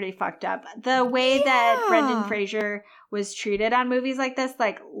actually pretty fucked up. The way that Brendan Fraser was treated on movies like this,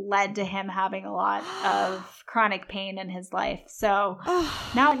 led to him having a lot of chronic pain in his life. So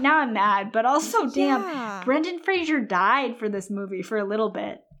now I'm mad, but also, damn, Brendan Fraser died for this movie for a little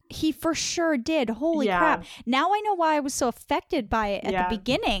bit. He for sure did. Holy crap. Now I know why I was so affected by it at the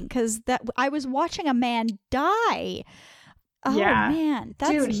beginning, because I was watching a man die. Oh, man.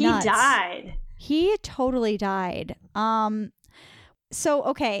 That's nuts. He died. He totally died. So,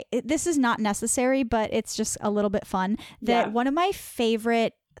 okay, this is not necessary, but it's just a little bit fun. That one of my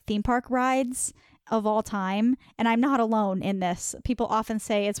favorite theme park rides of all time, and I'm not alone in this, people often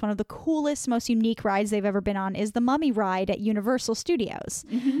say it's one of the coolest, most unique rides they've ever been on, is the Mummy ride at Universal Studios.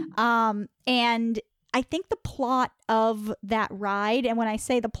 Mm-hmm. And I think the plot of that ride, and when I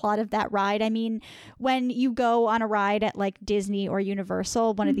say the plot of that ride, I mean when you go on a ride at Disney or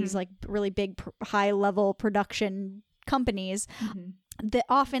Universal, one of these really big high level production companies, that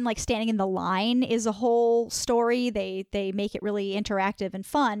often standing in the line is a whole story. They make it really interactive and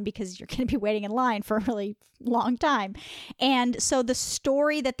fun because you're going to be waiting in line for a really long time. And so the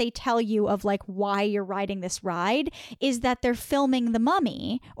story that they tell you of why you're riding this ride is that they're filming The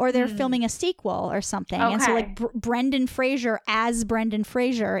Mummy, or they're filming a sequel or something. Okay. And so Brendan Fraser as Brendan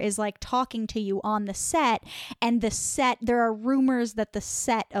Fraser is talking to you on the set, and there are rumors that the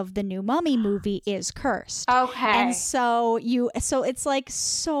set of the new Mummy movie is cursed. Okay. And so it's like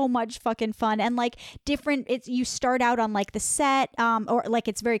so much fucking fun. And like different, you start out on like the set, or like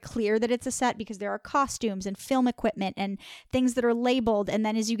it's very clear that it's a set because there are costumes and film equipment and things that are labeled. And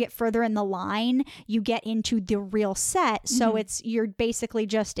then as you get further in the line, you get into the real set. So you're basically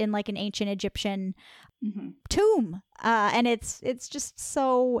just in like an ancient Egyptian tomb. And it's just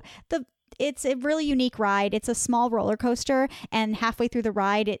so it's a really unique ride. It's a small roller coaster, and halfway through the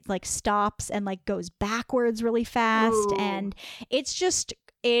ride, it like stops and like goes backwards really fast. Ooh. And it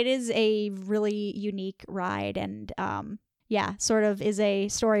is a really unique ride. And sort of is a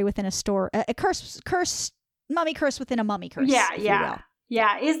story within a story, a mummy curse within a mummy curse.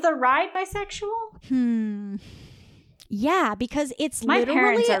 Yeah. Is the ride bisexual? Yeah, because it's my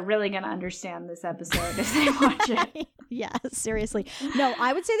parents are really going to understand this episode if they watch it. Yeah, seriously. No,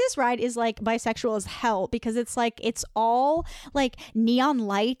 I would say this ride is like bisexual as hell because it's like it's all like neon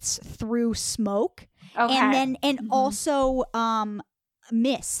lights through smoke, and also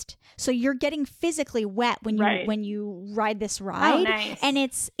mist. So you're getting physically wet when you ride this ride. Oh, nice. And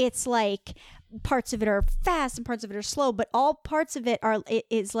it's like parts of it are fast and parts of it are slow, but all parts of it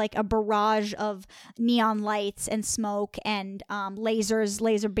is like a barrage of neon lights and smoke and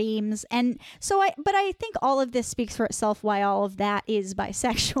laser beams. And so I think all of this speaks for itself why all of that is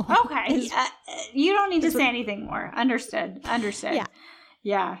bisexual. Okay. You don't need to say anything more. Understood.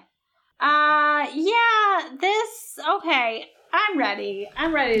 Yeah. Okay. I'm ready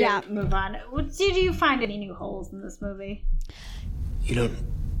to move on. Did you find any new holes in this movie? You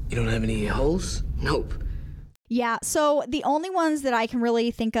don't have any holes? Nope. Yeah, so the only ones that I can really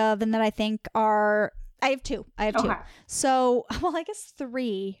think of and that I think are... I have two. Okay. So, well, I guess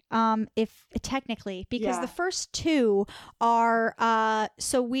three, if technically, because the first two are,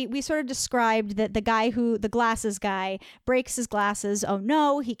 so we sort of described that the glasses guy breaks his glasses. Oh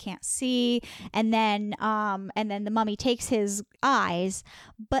no, he can't see. And then the mummy takes his eyes,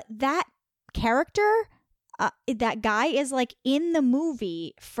 but that character, that guy is like in the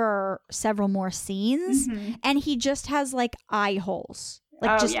movie for several more scenes, and he just has like eye holes,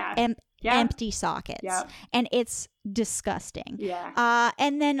 like empty sockets, and it's disgusting.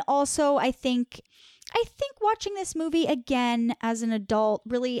 And then also I think watching this movie again as an adult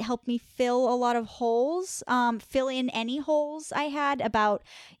really helped me fill a lot of holes, fill in any holes I had about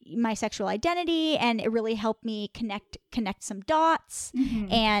my sexual identity, and it really helped me connect some dots.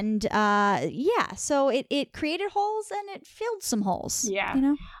 And so it created holes and it filled some holes.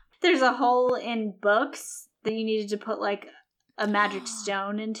 There's a hole in books that you needed to put like a magic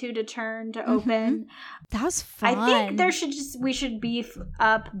stone into to turn to open. That was fun. I think we should beef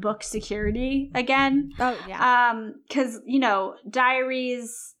up book security again. Oh yeah. Because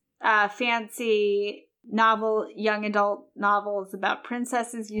diaries, fancy novel, young adult novels about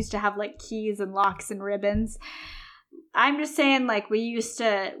princesses used to have like keys and locks and ribbons. I'm just saying, like we used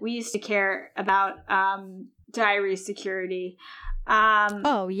to care about diary security.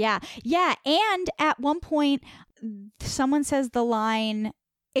 Oh yeah. And at one point, someone says the line,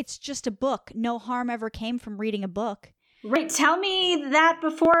 "It's just a book. No harm ever came from reading a book." Right. Tell me that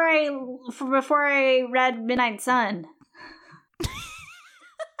before I read Midnight Sun.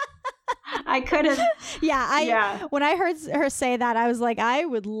 I could have. When I heard her say that, I was like, I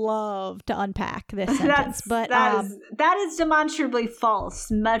would love to unpack this sentence. But that is demonstrably false.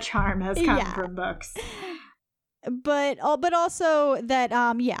 Much harm has come from books. But also that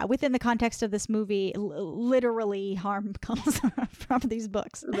within the context of this movie, literally harm comes from these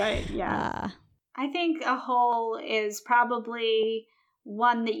books. Right. Yeah. I think a hole is probably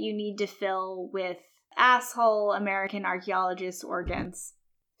one that you need to fill with asshole American archaeologists' organs.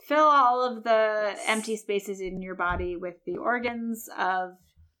 Fill all of the empty spaces in your body with the organs of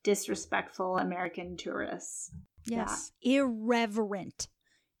disrespectful American tourists. Yes. Yeah. Irreverent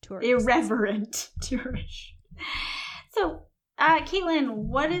tourists. So, Caitlin,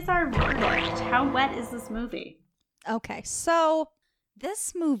 what is our verdict? How wet is this movie? Okay, so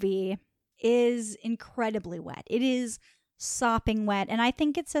this movie is incredibly wet. It is sopping wet, and I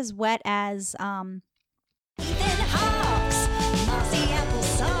think it's as wet as Ethan Hawke's mossy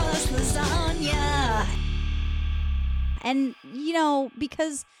applesauce lasagna. And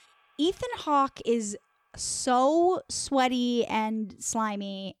because Ethan Hawke is so sweaty and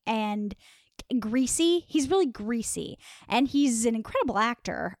slimy and greasy. He's really greasy, and he's an incredible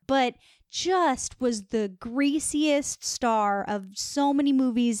actor, but just was the greasiest star of so many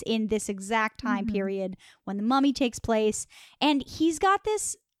movies in this exact time period when The Mummy takes place. And he's got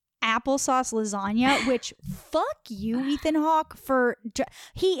this applesauce lasagna, which fuck you, Ethan Hawke,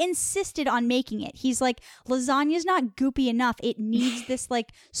 he insisted on making it. He's like, lasagna's not goopy enough. It needs this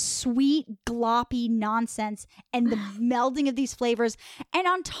like sweet, gloppy nonsense and the melding of these flavors. And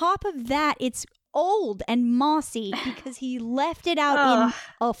on top of that, it's old and mossy because he left it out in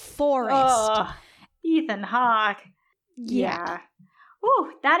a forest. Ethan Hawke. Yeah.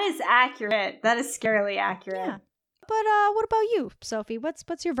 Ooh, that is accurate. That is scarily accurate. Yeah. But what about you, Sophie? What's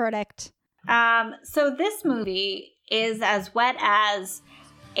your verdict? So this movie is as wet as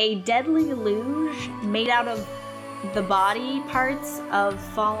a deadly luge made out of the body parts of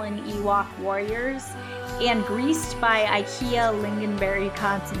fallen Ewok warriors and greased by IKEA lingonberry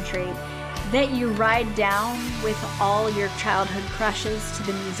concentrate that you ride down with all your childhood crushes to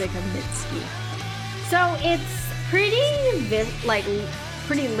the music of Mitski. So it's pretty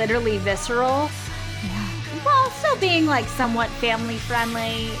literally visceral. Yeah. While still being like somewhat family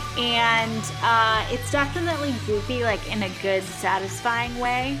friendly, and it's definitely goofy, like in a good, satisfying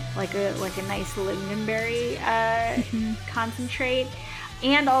way, like a nice lingonberry concentrate.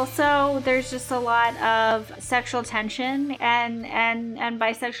 And also, there's just a lot of sexual tension and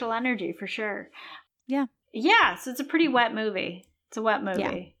bisexual energy for sure. Yeah. Yeah. So it's a pretty wet movie. It's a wet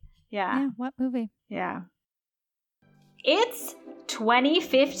movie. Yeah. Wet movie. Yeah. It's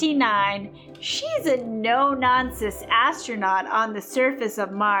 2059. She's a no-nonsense astronaut on the surface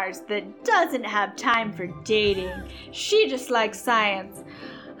of Mars that doesn't have time for dating. She just likes science.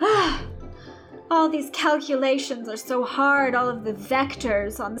 All these calculations are so hard, all of the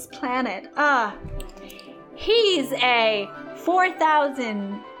vectors on this planet. He's a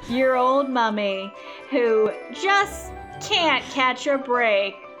 4,000-year-old mummy who just can't catch a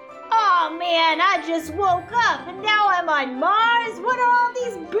break. Oh man, I just woke up and now I'm on Mars? What are all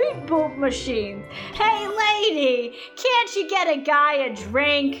these beep boop machines? Hey lady, can't you get a guy a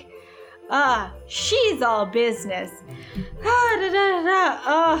drink? She's all business.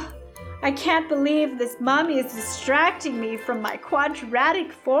 I can't believe this mummy is distracting me from my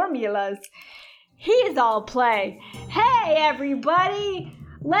quadratic formulas. He's all play. Hey everybody!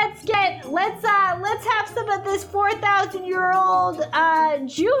 Let's have some of this 4,000-year-old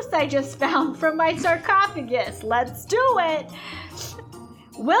juice I just found from my sarcophagus. Let's do it.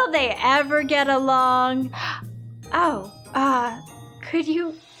 Will they ever get along? Could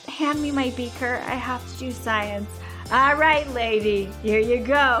you hand me my beaker? I have to do science. All right, lady, here you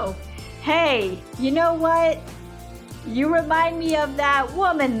go. Hey, you know what? You remind me of that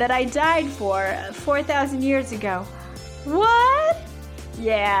woman that I died for 4,000 years ago. What?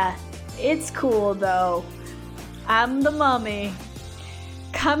 Yeah, it's cool though. I'm the mummy.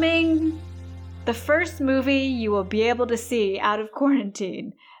 Coming, the first movie you will be able to see out of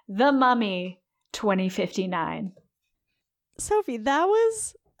quarantine, The Mummy 2059. Sophie, that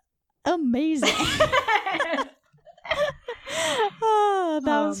was amazing. That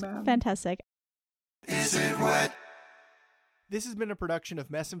was fantastic. Is it wet? This has been a production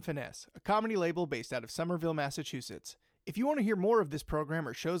of Mess and Finesse, a comedy label based out of Somerville, Massachusetts. If you want to hear more of this program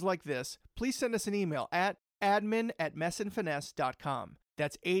or shows like this, please send us an email at admin@messandfinesse.com.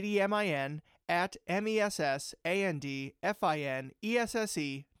 That's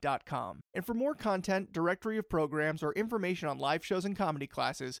ADMIN@MESSANDFINESSE.com. And for more content, directory of programs, or information on live shows and comedy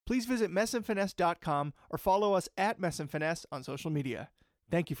classes, please visit messandfinesse.com or follow us at Mess and Finesse on social media.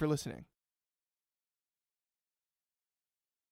 Thank you for listening.